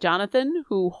at Jonathan,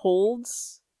 who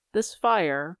holds this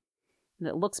fire, and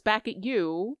it looks back at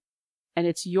you, and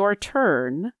it's your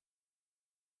turn.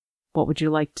 What would you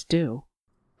like to do?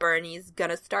 Bernie's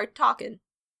gonna start talking.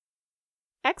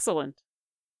 Excellent.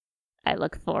 I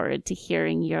look forward to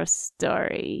hearing your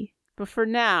story. But for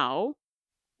now,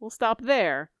 we'll stop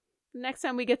there. Next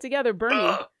time we get together,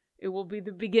 Bernie, it will be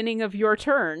the beginning of your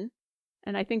turn.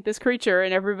 And I think this creature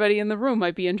and everybody in the room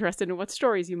might be interested in what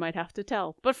stories you might have to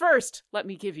tell. But first, let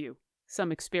me give you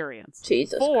some experience.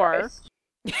 Jesus Christ.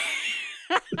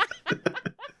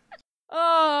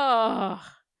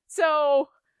 So,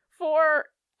 for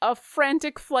a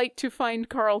frantic flight to find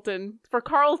Carlton, for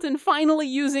Carlton finally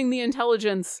using the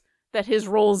intelligence that his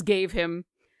roles gave him,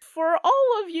 for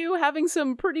all of you having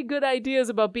some pretty good ideas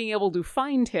about being able to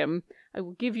find him, I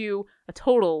will give you a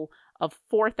total of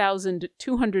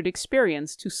 4,200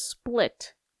 experience to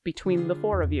split between the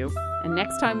four of you. And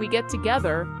next time we get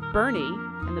together, Bernie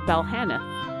and the Balhaneth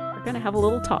are going to have a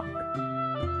little talk.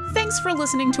 Thanks for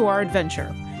listening to our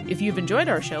adventure. If you've enjoyed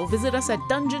our show, visit us at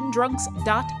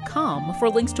dungeondrunks.com for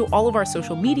links to all of our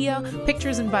social media,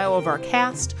 pictures and bio of our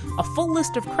cast, a full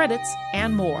list of credits,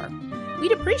 and more.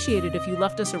 We'd appreciate it if you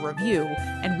left us a review,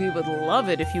 and we would love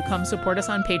it if you come support us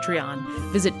on Patreon.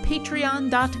 Visit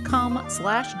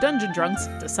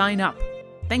patreon.com/dungeondrunks to sign up.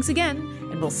 Thanks again,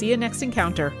 and we'll see you next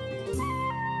encounter.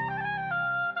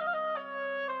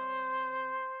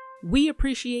 We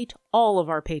appreciate all of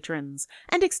our patrons,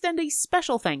 and extend a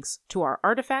special thanks to our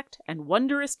Artifact and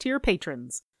Wondrous tier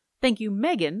patrons. Thank you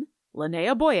Megan,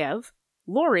 Linnea Boyev,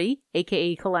 Lori,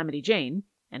 aka Calamity Jane,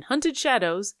 and Hunted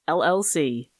Shadows, LLC.